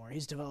is anymore.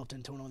 He's developed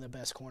into one of the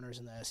best corners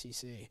in the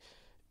SEC.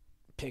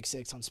 Pick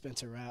 6 on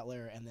Spencer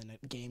Rattler, and then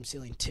a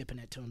game-sealing tipping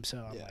it to him.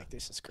 So I'm like,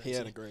 this is crazy. He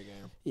had a great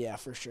game. Yeah,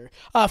 for sure.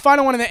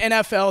 Final one in the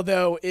NFL,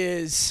 though,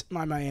 is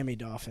my Miami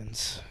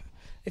Dolphins.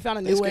 They found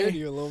a new way. They scared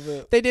you a little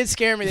bit. They did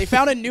scare me. They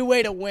found a new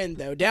way to win,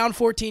 though. Down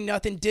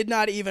 14-0, did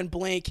not even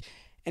blink.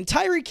 And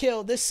Tyreek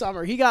Hill this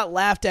summer, he got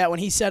laughed at when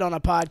he said on a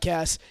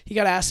podcast, he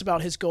got asked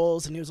about his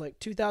goals, and he was like,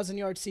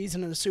 2,000-yard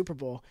season in the Super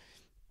Bowl.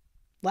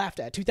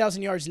 Laughed at.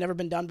 2,000 yards never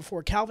been done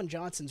before. Calvin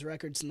Johnson's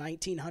record's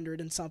 1,900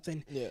 and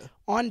something. Yeah.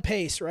 On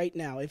pace right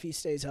now, if he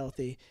stays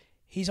healthy,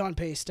 he's on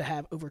pace to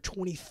have over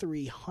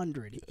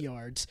 2,300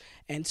 yards.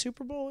 And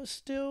Super Bowl is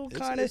still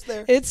kind of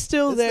there. It's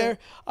still there.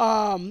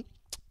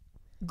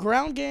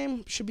 Ground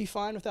game should be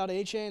fine without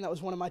A-Chain. That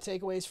was one of my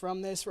takeaways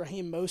from this.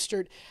 Raheem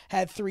Mostert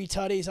had 3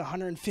 tutties,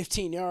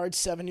 115 yards,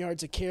 7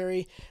 yards a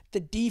carry.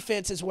 The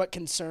defense is what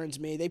concerns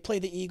me. They play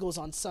the Eagles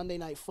on Sunday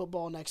Night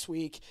Football next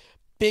week.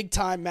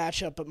 Big-time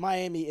matchup, but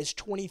Miami is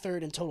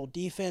 23rd in total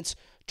defense,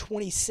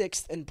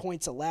 26th in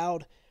points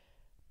allowed.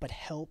 But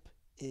help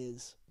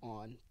is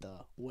on the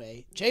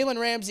way. Jalen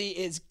Ramsey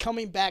is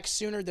coming back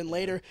sooner than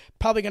later.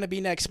 Probably going to be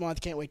next month.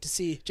 Can't wait to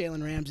see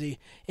Jalen Ramsey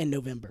in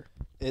November.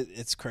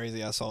 It's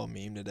crazy. I saw a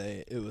meme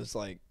today. It was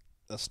like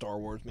a Star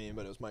Wars meme,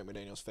 but it was Mike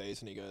McDaniel's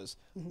face, and he goes,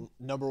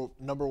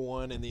 number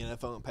one in the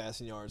NFL in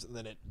passing yards, and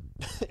then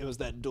it was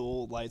that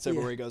dual lightsaber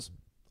where he goes,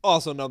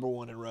 also number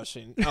one in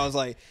rushing. I was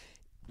like,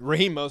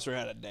 Raheem Mostert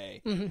had a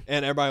day,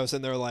 and everybody was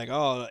sitting there like,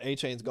 oh,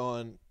 A-Chain's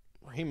gone.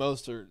 Raheem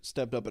Mostert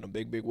stepped up in a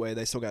big way.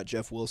 They still got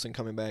Jeff Wilson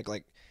coming back.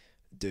 Like,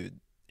 dude,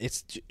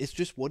 it's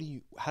just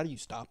how do you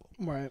stop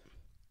them? Right.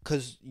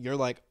 Because you're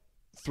like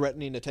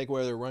threatening to take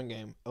away their run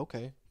game.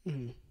 Okay.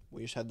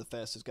 We just had the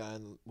fastest guy,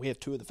 and we have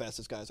two of the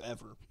fastest guys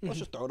ever. Let's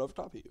just throw it over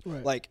top of you.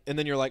 Right. Like, and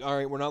then you're like, all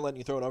right, we're not letting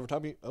you throw it over top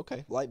of you.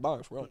 Okay, light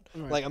box, run.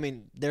 Right. Like, I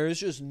mean, there is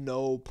just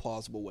no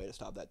plausible way to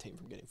stop that team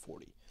from getting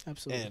 40.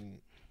 Absolutely. And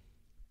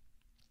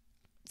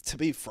to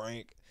be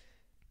frank,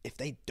 if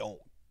they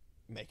don't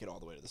make it all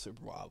the way to the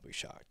Super Bowl, I'll be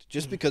shocked.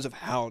 Just because of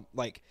how,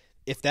 like,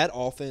 if that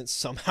offense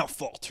somehow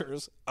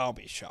falters, I'll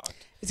be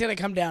shocked. It's going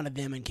to come down to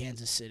them in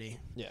Kansas City.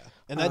 Yeah.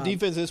 And that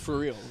defense is for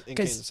real in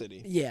Kansas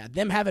City. Yeah,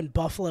 them having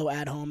Buffalo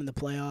at home in the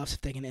playoffs,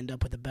 if they can end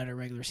up with a better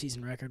regular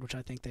season record, which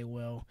I think they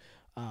will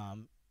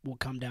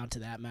come down to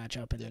that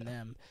matchup. And then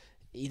them,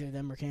 either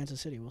them or Kansas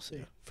City. We'll see.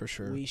 Yeah, for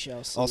sure. We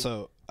shall see.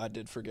 Also, I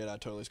did forget, I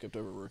totally skipped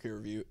over rookie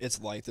review.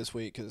 It's light this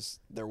week because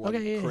there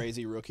weren't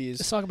crazy rookies.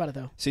 Let's talk about it,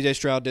 though. C.J.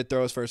 Stroud did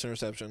throw his first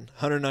interception.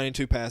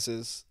 192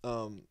 passes.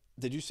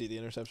 Did you see the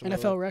interception?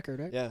 NFL record,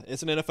 right? Yeah,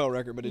 it's an NFL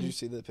record, but did you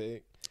see the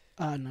pick?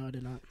 No, I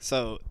did not.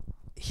 So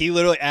he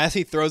literally, as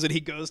he throws it,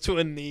 he goes to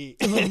a knee,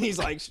 and he's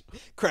like,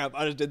 crap,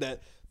 I just did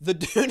that. The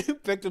dude who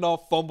picked it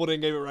off fumbled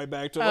and gave it right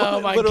back to him.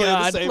 Oh, my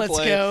God. Let's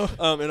go.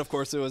 And, of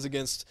course, it was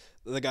against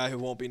the guy who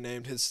won't be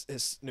named,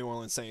 his New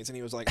Orleans Saints, and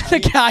he was like,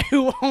 guy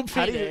who won't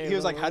be named. He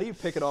was like, how do you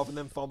pick it off and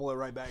then fumble it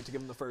right back to give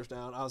him the first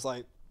down? I was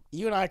like,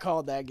 you and I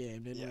called that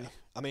game, didn't we?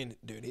 I mean,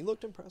 dude, he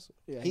looked impressive.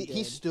 Yeah,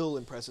 he still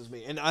impresses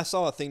me. And I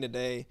saw a thing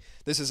today.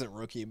 This isn't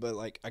rookie, but,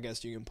 like, I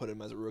guess you can put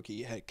him as a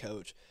rookie head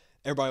coach.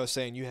 Everybody was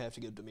saying you have to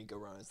give D'Amico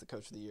Ryans the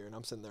coach of the year. And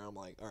I'm sitting there, I'm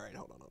like, all right,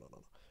 hold on.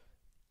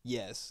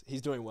 Yes,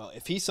 he's doing well.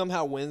 If he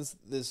somehow wins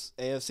this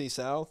AFC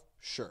South,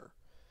 sure.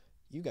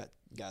 You got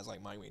guys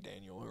like Mike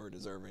McDaniel who are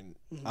deserving,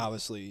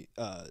 obviously,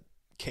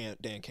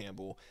 Dan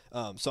Campbell.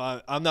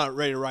 So I'm not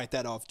ready to write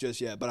that off just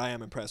yet, but I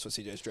am impressed with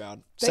C.J.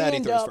 Stroud. Sad he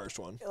threw his first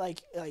one.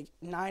 Like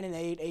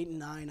 9-8,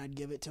 8-9, I'd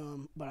give it to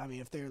him. But I mean,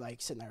 if they're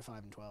like sitting there 5-12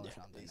 or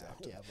something,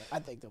 exactly. But I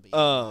think they'll be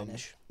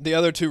finish. The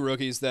other two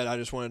rookies that I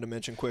just wanted to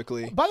mention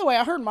quickly. By the way,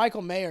 I heard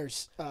Michael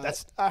Mayer's.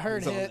 I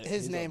heard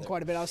his name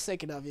quite a bit. I was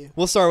thinking of you.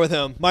 We'll start with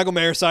him. Michael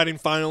Mayer sighting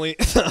finally.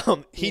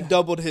 He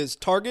doubled his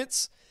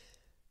targets,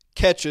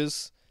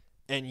 catches,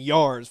 and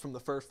yards from the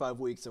first 5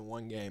 weeks in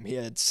one game. He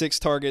had 6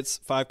 targets,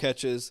 5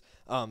 catches,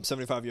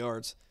 75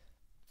 yards.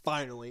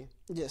 Finally,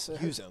 yes, sir.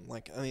 Use him.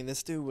 Like, I mean,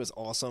 this dude was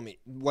awesome.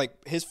 Like,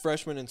 his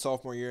freshman and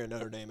sophomore year at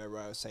Notre Dame,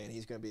 everybody was saying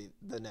he's going to be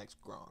the next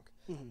Gronk.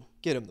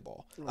 Get him the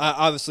ball. Right.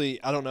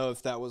 Obviously, I don't know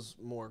if that was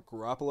more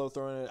Garoppolo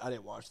throwing it. I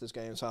didn't watch this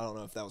game, so I don't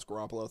know if that was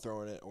Garoppolo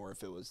throwing it or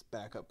if it was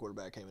backup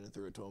quarterback came in and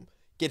threw it to him.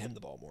 Get him the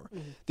ball more.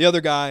 The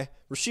other guy,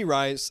 Rashee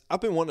Rice,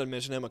 I've been wanting to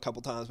mention him a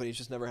couple times, but he's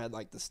just never had,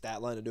 like, the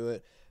stat line to do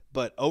it.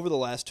 But over the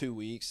last 2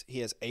 weeks, he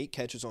has 8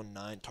 catches on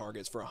 9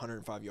 targets for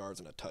 105 yards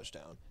and a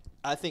touchdown.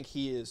 I think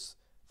he is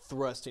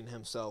thrusting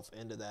himself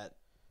into that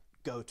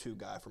go-to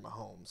guy for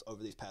Mahomes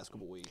over these past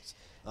couple weeks.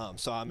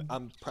 So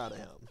I'm proud of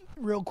him.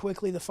 Real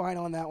quickly, the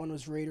final on that one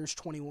was Raiders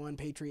 21,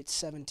 Patriots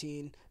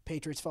 17.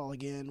 Patriots fall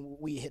again.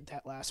 We hit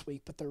that last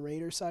week. But the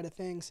Raiders side of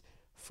things,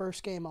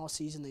 first game all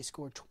season, they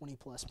scored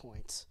 20-plus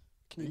points.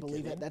 Can you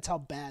believe it? That's how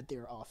bad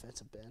their offense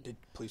have been.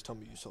 Please tell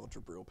me you saw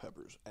Jabril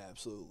Peppers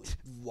absolutely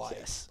light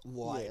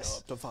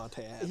up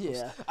Devontae Adams.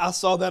 Yeah. I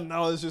saw that and I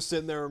was just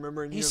sitting there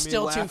remembering He's you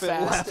and me still too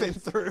fast. laughing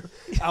through.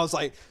 I was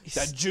like,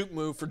 that juke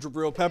move for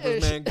Jabril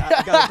Peppers, man, got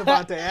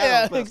Devontae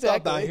Adams, but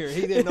stopped out here.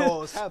 He didn't know what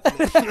was happening.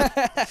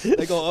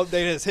 They're going to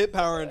update his hit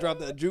power and drop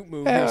that juke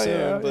move here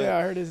soon. Yeah,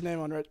 I heard his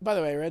name on Red. By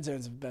the way, Red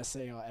Zone's the best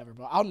thing I'll ever.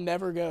 But I'll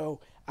never go.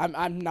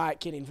 I'm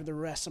not kidding. For the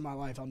rest of my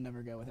life, I'll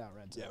never go without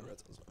Red Zone. Yeah, Red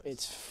Zone's nice.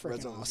 It's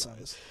freaking awesome.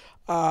 Nice.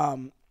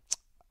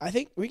 I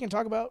think we can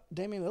talk about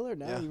Damian Lillard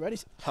now. You ready?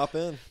 Hop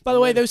in. By the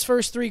way, those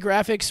first 3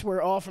 graphics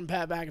were all from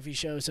Pat McAfee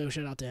Show, so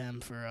shout out to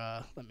him for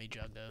letting me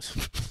jug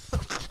those.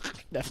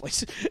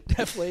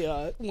 definitely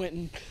went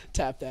and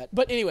tapped that.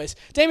 But anyways,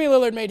 Damian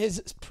Lillard made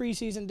his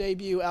preseason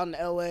debut out in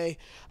L.A.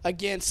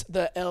 against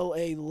the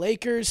L.A.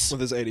 Lakers.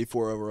 With his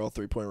 84 overall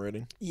three-point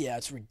rating. Yeah,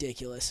 it's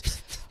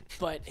ridiculous.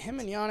 But him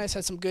and Giannis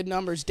had some good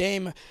numbers.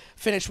 Dame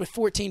finished with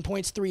 14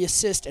 points, 3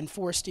 assists, and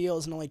 4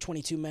 steals in only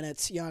 22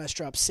 minutes. Giannis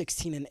dropped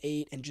 16 and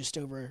 8 and just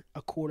over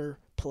a quarter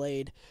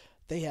played.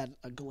 They had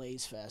a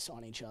glaze fest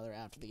on each other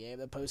after the game.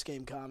 The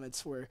post-game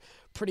comments were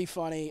pretty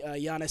funny.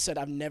 Giannis said,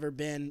 "I've never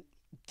been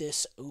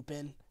this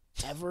open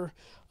ever."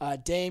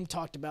 Dame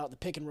talked about the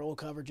pick-and-roll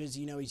coverages.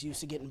 You know, he's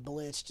used to getting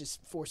blitzed,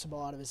 just force the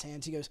ball out of his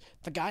hands. He goes,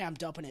 "The guy I'm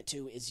dumping it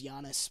to is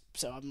Giannis."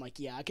 So I'm like,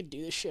 yeah, I could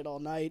do this shit all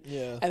night.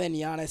 Yeah. And then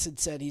Giannis had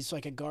said he's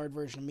like a guard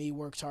version of me,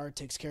 works hard,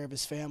 takes care of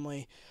his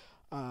family.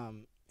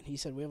 And he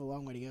said, we have a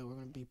long way to go. We're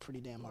going to be pretty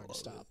damn hard to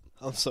stop.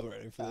 I'm so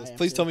ready for this.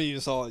 Please tell me you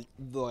saw,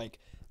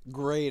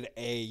 grade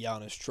A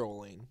Giannis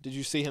trolling. Did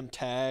you see him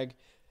tag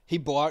He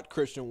blocked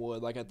Christian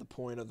Wood like at the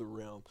point of the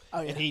rim,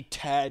 and he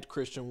tagged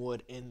Christian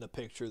Wood in the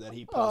picture that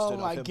he posted.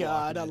 Oh my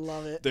God, I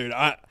love it, dude!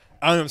 I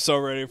am so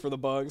ready for the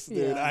Bucks,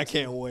 dude. Yeah, I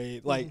can't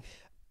wait. Like,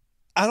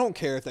 I don't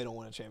care if they don't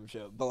win a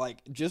championship, but like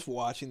just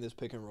watching this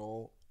pick and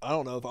roll, I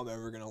don't know if I'm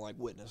ever gonna like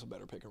witness a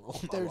better pick and roll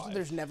in my life.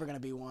 There's never gonna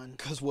be one.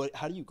 Because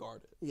how do you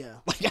guard it? Yeah,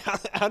 like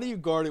how do you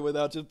guard it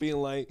without just being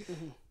like,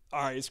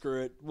 all right,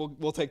 screw it,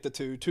 we'll take the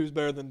two. Two's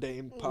better than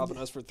Dame popping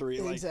us for three.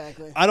 Like,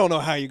 exactly. I don't know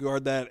how you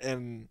guard that,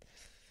 and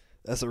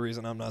that's the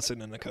reason I'm not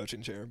sitting in the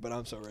coaching chair, but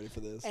I'm so ready for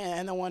this.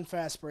 And the one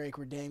fast break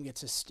where Dame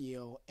gets a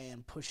steal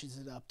and pushes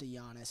it up to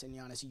Giannis, and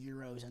Giannis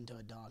Euros into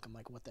a dunk. I'm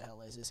like, what the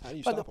hell is this? How do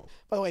you stop him?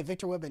 By the way,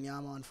 Victor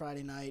Wembanyama on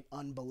Friday night,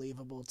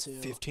 unbelievable too.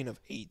 15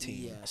 of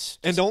 18. Yes.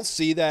 And don't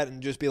see that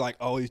and just be like,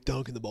 oh, he's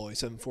dunking the ball. He's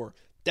 7-4.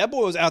 That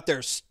boy was out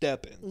there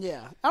stepping.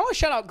 Yeah. I want to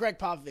shout out Greg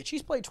Popovich.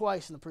 He's played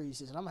twice in the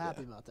preseason. I'm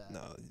happy about that.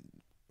 No,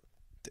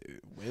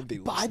 dude, Wemby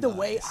was By the nice.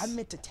 way, I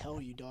meant to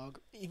tell you, dog,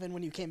 even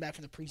when you came back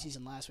from the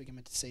preseason last week, I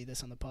meant to say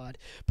this on the pod,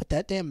 but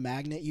that damn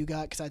magnet you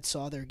got, because I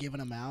saw they're giving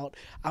them out,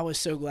 I was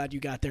so glad you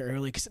got there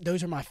early, because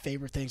those are my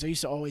favorite things. I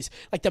used to always,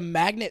 like the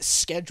magnet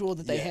schedule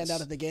that they hand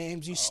out at the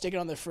games, you stick it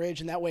on the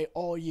fridge, and that way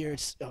all year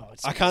it's I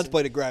amazing.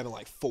 contemplated grabbing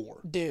like 4.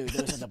 Dude,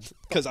 those are the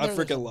Because I those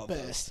freaking are the love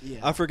best. those. Yeah.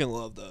 I freaking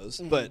love those.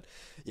 But,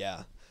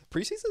 yeah,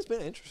 preseason's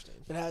been interesting.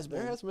 It has been.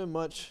 There hasn't been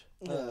much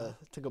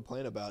to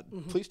complain about.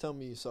 Please tell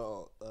me you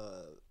saw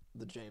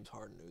the James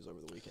Harden news over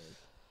the weekend.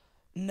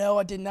 No,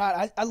 I did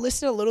not. I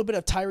listened to a little bit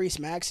of Tyrese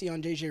Maxey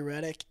on JJ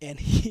Redick,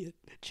 and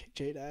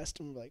Jade asked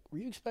him, like, were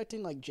you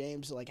expecting, like,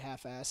 James to, like,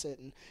 half-ass it?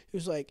 And he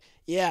was like,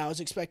 yeah, I was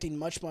expecting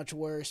much, much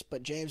worse,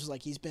 but James was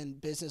like, he's been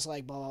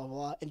business-like, blah, blah,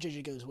 blah. And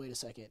JJ goes, wait a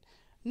second.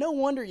 No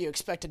wonder you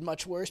expected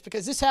much worse,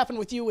 because this happened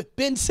with you with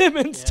Ben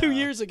Simmons 2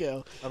 years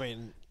ago. I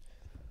mean,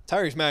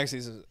 Tyrese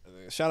Maxey's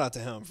shout out to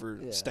him for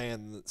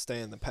staying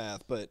the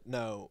path, but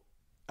no.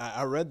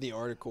 I read the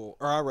article,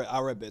 or I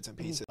read bits and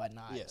pieces. By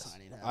not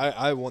signing him.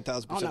 I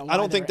 1,000%. I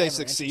don't think they ever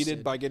succeeded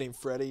interested. by getting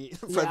Freddie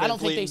I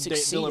don't think they and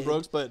succeeded. Dylan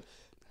Brooks, but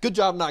good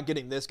job not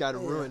getting this guy to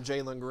ruin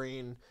Jalen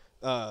Green,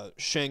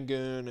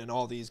 Şengün, and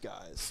all these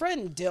guys. Fred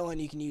and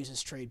Dylan, you can use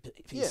as trade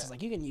pieces. Yeah.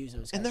 Like, you can use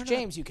those guys. And they're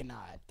James, you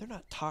cannot. They're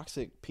not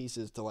toxic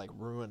pieces to like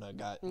ruin a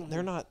guy.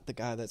 They're not the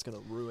guy that's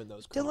going to ruin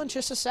those. Dylan's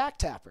just a sack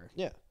tapper.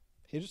 Yeah,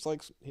 he just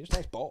likes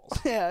balls.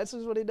 Yeah, that's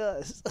just what he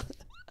does.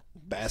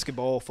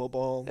 Basketball,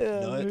 football,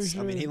 nuts.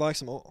 I mean, he likes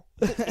them all.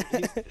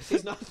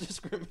 he's not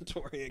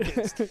discriminatory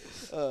against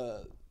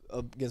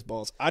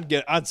balls.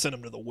 I'd send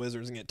him to the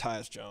Wizards and get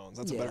Tyus Jones.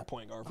 That's a better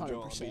point guard for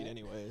Joel Embiid,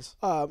 anyways.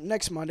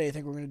 Next Monday, I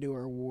think we're going to do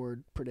our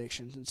award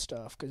predictions and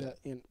stuff, because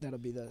that'll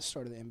be the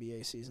start of the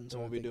NBA season. So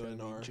we'll be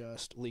doing our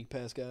League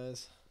Pass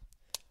guys.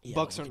 Yeah,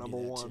 Bucks are number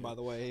 1, by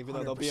the way, even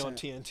though they'll be on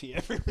TNT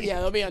every week. Yeah,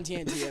 they'll be on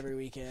TNT every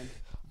weekend.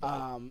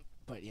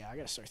 But yeah, I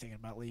got to start thinking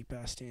about League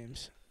Pass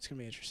teams. It's going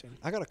to be interesting.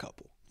 I got a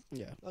couple.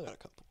 Yeah, I got a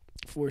couple.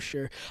 For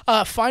sure.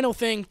 Final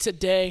thing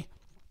today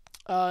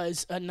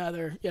is yet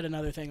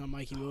another thing on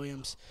Mikey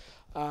Williams.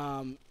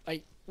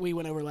 We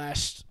went over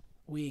last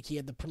week. He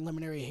had the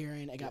preliminary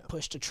hearing. It got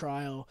pushed to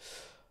trial.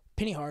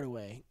 Penny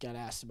Hardaway got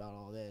asked about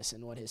all this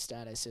and what his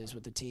status is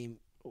with the team.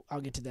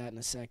 I'll get to that in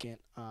a second.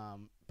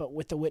 But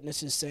with the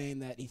witnesses saying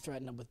that he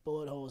threatened them with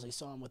bullet holes, they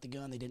saw him with the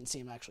gun, they didn't see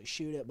him actually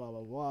shoot it, blah,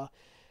 blah, blah.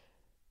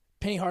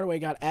 Penny Hardaway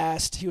got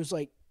asked. He was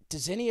like,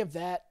 does any of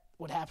that,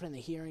 what happened in the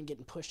hearing,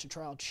 getting pushed to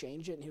trial,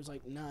 change it? And he was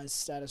like, no, his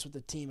status with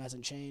the team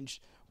hasn't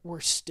changed. We're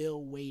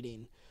still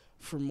waiting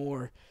for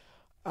more.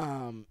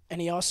 And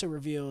he also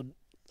revealed,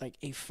 like,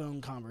 a phone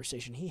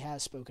conversation. He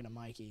has spoken to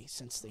Mikey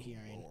since the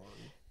hearing.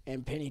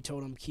 And Penny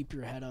told him, keep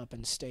your head up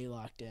and stay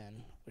locked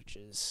in, which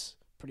is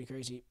pretty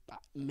crazy.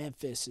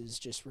 Memphis is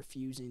just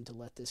refusing to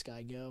let this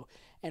guy go.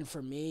 And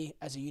for me,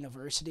 as a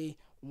university,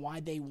 why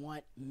they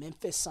want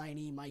Memphis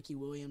signee Mikey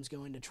Williams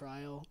going to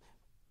trial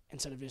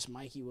instead of just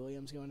Mikey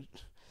Williams going to...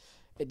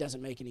 It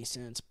doesn't make any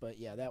sense, but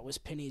yeah, that was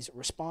Penny's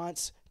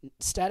response.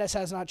 Status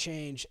has not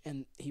changed,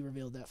 and he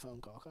revealed that phone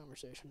call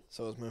conversation.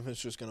 So is Memphis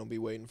just going to be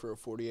waiting for a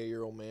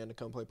 48-year-old man to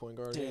come play point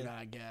guard? Dude,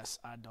 I guess.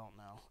 I don't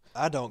know.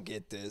 I don't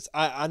get this.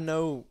 I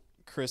know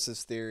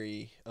Chris's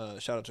theory.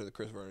 Shout out to the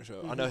Chris Vernon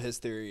show. I know his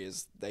theory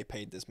is they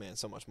paid this man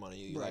so much money,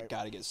 you like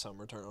got to get some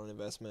return on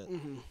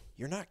investment.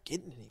 You're not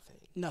getting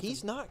anything. Nothing.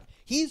 He's not.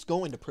 He's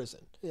going to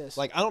prison. Yes.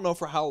 Like, I don't know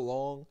for how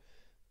long.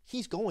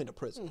 He's going to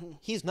prison.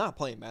 He's not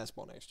playing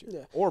basketball next year.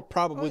 Yeah. Or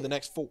probably the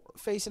next 4.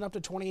 Facing up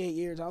to 28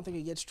 years. I don't think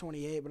he gets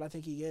 28, but I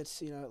think he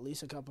gets, at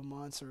least a couple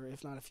months or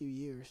if not a few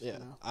years. Yeah.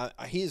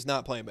 He's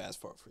not playing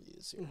basketball for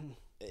years here.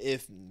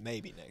 If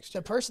maybe next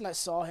year. The person that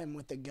saw him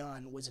with the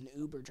gun was an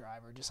Uber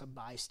driver, just a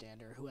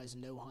bystander who has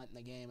no hunt in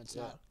the game. It's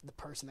not the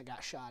person that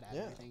got shot at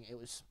or anything. It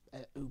was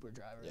an Uber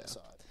driver that saw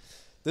it.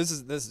 This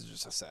is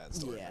just a sad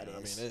story. Yeah, I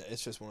mean,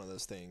 it's just one of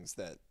those things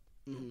that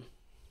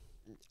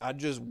I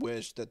just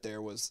wish that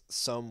there was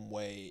some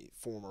way,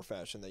 form, or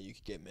fashion that you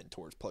could get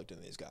mentors plugged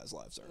into these guys'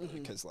 lives early.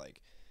 Because,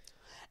 like,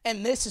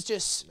 And this is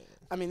just,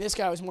 I mean, this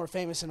guy was more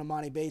famous than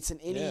Amani Bates than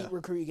any Yeah.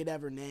 recruit you could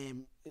ever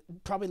name.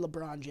 Probably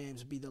LeBron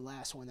James would be the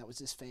last one that was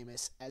this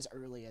famous as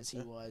early as he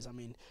was. I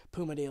mean,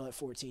 Puma Dale at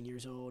 14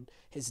 years old,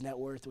 his net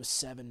worth was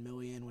 $7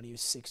 million when he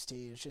was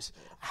 16. It's just,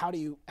 how do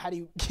you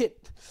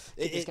get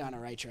this guy on the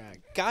right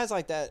track? Guys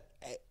like that,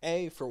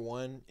 for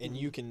one, and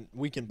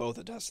we can both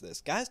attest to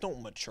this. Guys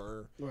don't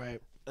mature Right.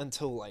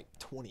 until like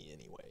 20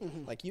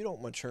 anyway. Like you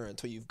don't mature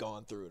until you've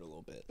gone through it a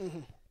little bit.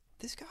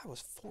 This guy was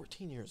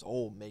 14 years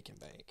old making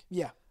bank.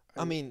 Yeah.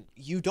 I mean,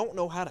 you don't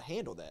know how to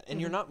handle that, and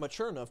you're not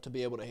mature enough to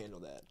be able to handle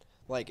that.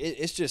 Like,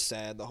 it's just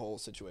sad, the whole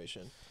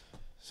situation.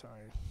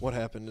 Sorry. What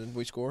happened? Did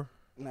we score?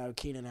 No,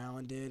 Keenan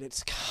Allen did.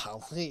 It's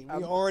We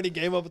already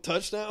gave up a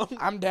touchdown?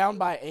 I'm down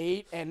by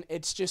 8, and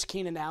it's just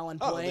Keenan Allen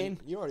playing.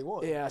 You already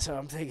won. Yeah, so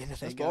I'm thinking,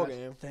 thank ball God.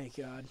 game. Thank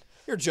God.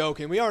 You're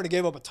joking. We already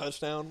gave up a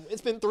touchdown.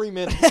 It's been 3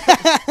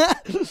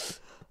 minutes.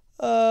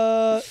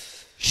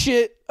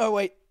 Shit. Oh,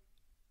 wait.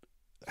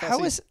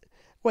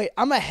 Wait,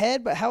 I'm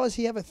ahead, but how does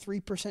he have a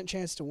 3%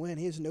 chance to win?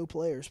 He has no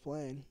players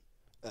playing.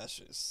 That's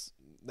just,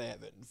 they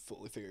haven't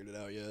fully figured it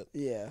out yet.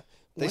 Yeah.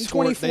 They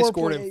scored in 4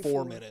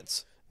 124.84.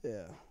 minutes.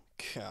 Yeah.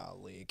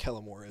 Golly,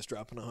 Kellen Moore is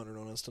dropping 100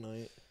 on us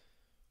tonight.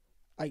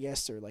 I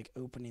guess they're like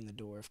opening the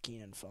door if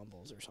Keenan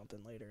fumbles or something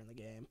later in the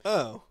game.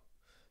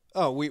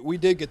 Oh, we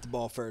did get the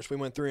ball first. We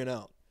went 3 and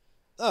out.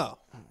 Oh.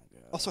 Oh,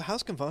 God. Also,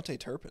 how's Convante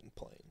Turpin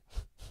playing?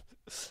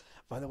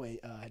 By the way,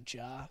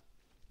 Ja.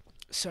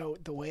 So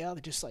the way I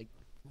just like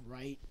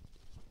write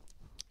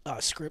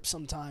scripts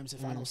sometimes,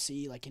 if I don't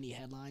see like any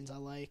headlines I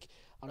like,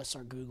 I'll just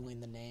start Googling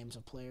the names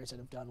of players that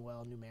have done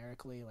well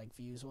numerically, like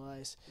views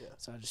wise. Yeah.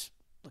 So I just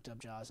looked up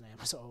Ja's name,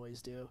 as I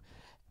always do.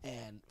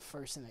 And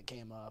first thing that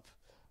came up,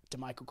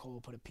 DeMichael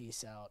Cole put a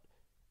piece out.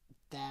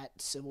 That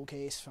civil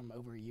case from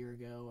over a year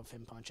ago of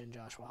him punching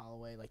Joshua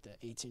Holloway, like the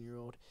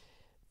 18-year-old,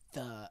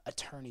 the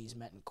attorneys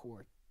met in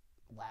court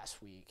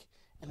last week,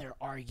 and they're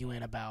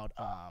arguing about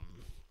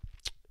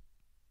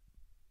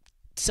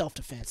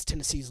self-defense,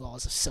 Tennessee's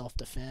laws of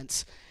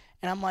self-defense.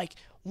 And I'm like,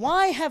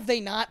 why have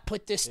they not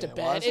put this to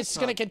bed? It's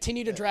going to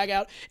continue to drag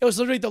out. It was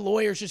literally the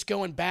lawyers just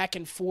going back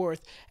and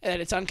forth and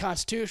it's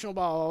unconstitutional,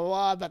 blah, blah,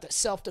 blah, about the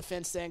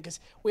self-defense thing. Because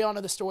we all know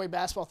the story,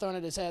 basketball thrown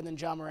at his head, and then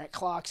John Morant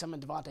clocks him,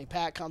 and Devontae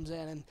Pat comes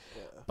in.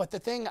 But the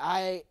thing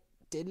I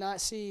did not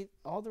see,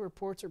 all the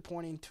reports are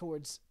pointing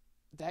towards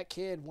that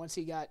kid, once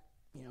he got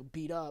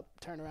beat up,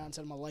 turned around and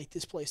said, I'm going to light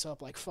this place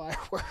up like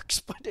fireworks.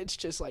 But it's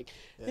just like,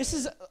 this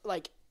is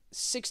like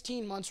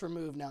 16 months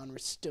removed now, and we're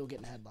still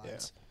getting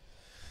headlines. Yeah.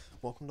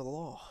 Welcome to the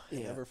law.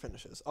 It Yeah. never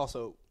finishes.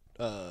 Also,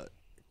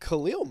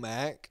 Khalil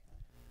Mack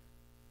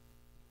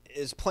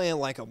is playing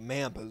like a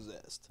man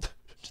possessed.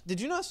 Did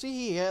you not see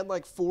he had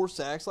like 4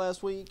 sacks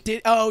last week?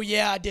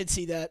 I did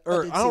see that.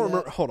 Or I don't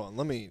remember. Hold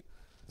on.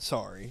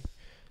 Sorry.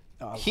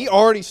 He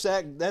already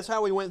sacked. That's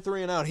how he went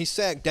 3 and out. He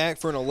sacked Dak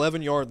for an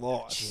 11-yard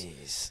loss.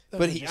 Jeez.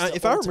 But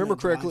if I remember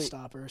correctly,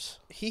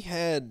 he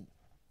had.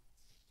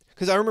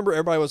 Because I remember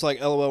everybody was like,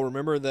 LOL,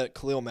 remember that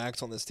Khalil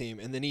Mack's on this team,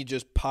 and then he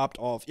just popped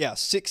off. Yeah,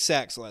 6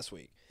 sacks last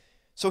week.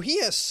 So he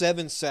has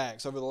 7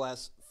 sacks over the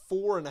last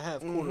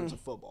 4.5 quarters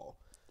of football.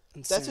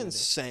 That's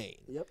insane.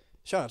 Yep.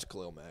 Shout out to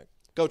Khalil Mack.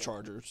 Go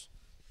Chargers.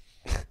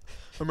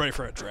 I'm ready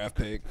for a draft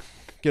pick.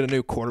 Get a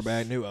new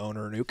quarterback, new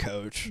owner, new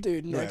coach.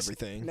 Dude,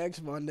 everything.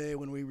 Next Monday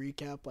when we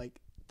recap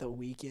like the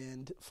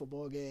weekend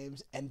football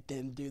games and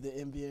then do the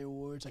NBA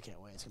awards, I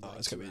can't wait.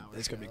 It's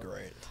gonna be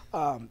great.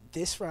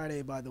 This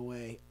Friday, by the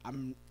way,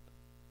 I'm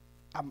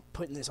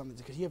putting this on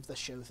because you have the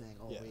show thing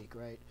all week,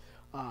 right?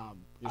 You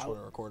just want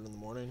to record in the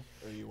morning,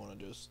 or you want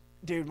to just?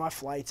 Dude, my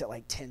flight's at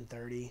like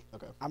 10:30.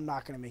 Okay. I'm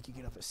not gonna make you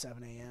get up at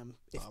 7 a.m.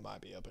 I might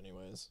be up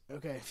anyways.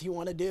 Okay, if you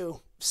want to do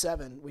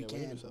 7, we can.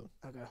 We can do 7.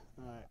 Okay,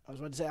 all right. I was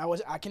about to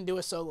say I can do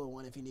a solo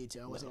one if you need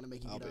to. I wasn't gonna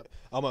make you get up.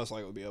 I'll most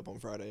likely be up on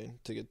Friday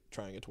to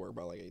try and get to work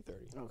by like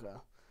 8:30. Okay.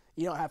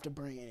 You don't have to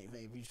bring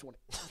anything if you just want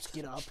to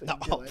get up and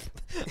do it.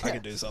 I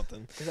could do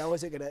something. Because I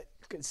wasn't gonna.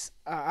 Because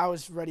I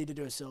was ready to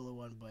do a solo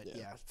one, but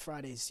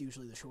Friday's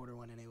usually the shorter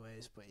one,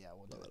 anyways. But yeah,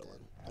 we'll do it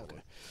then.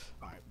 Okay.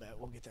 All right, bet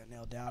we'll get that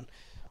nailed down.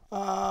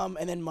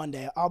 And then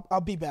Monday,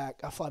 I'll be back.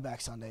 I'll fly back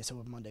Sunday, so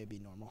Monday will be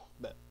normal.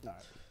 Bet. All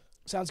right.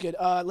 Sounds good.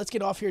 Let's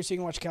get off here so you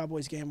can watch the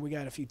Cowboys game. We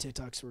got a few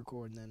TikToks to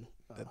record, and then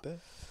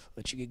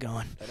let you get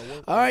going.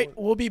 All right,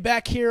 we'll be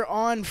back here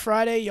on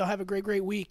Friday. Y'all have a great week.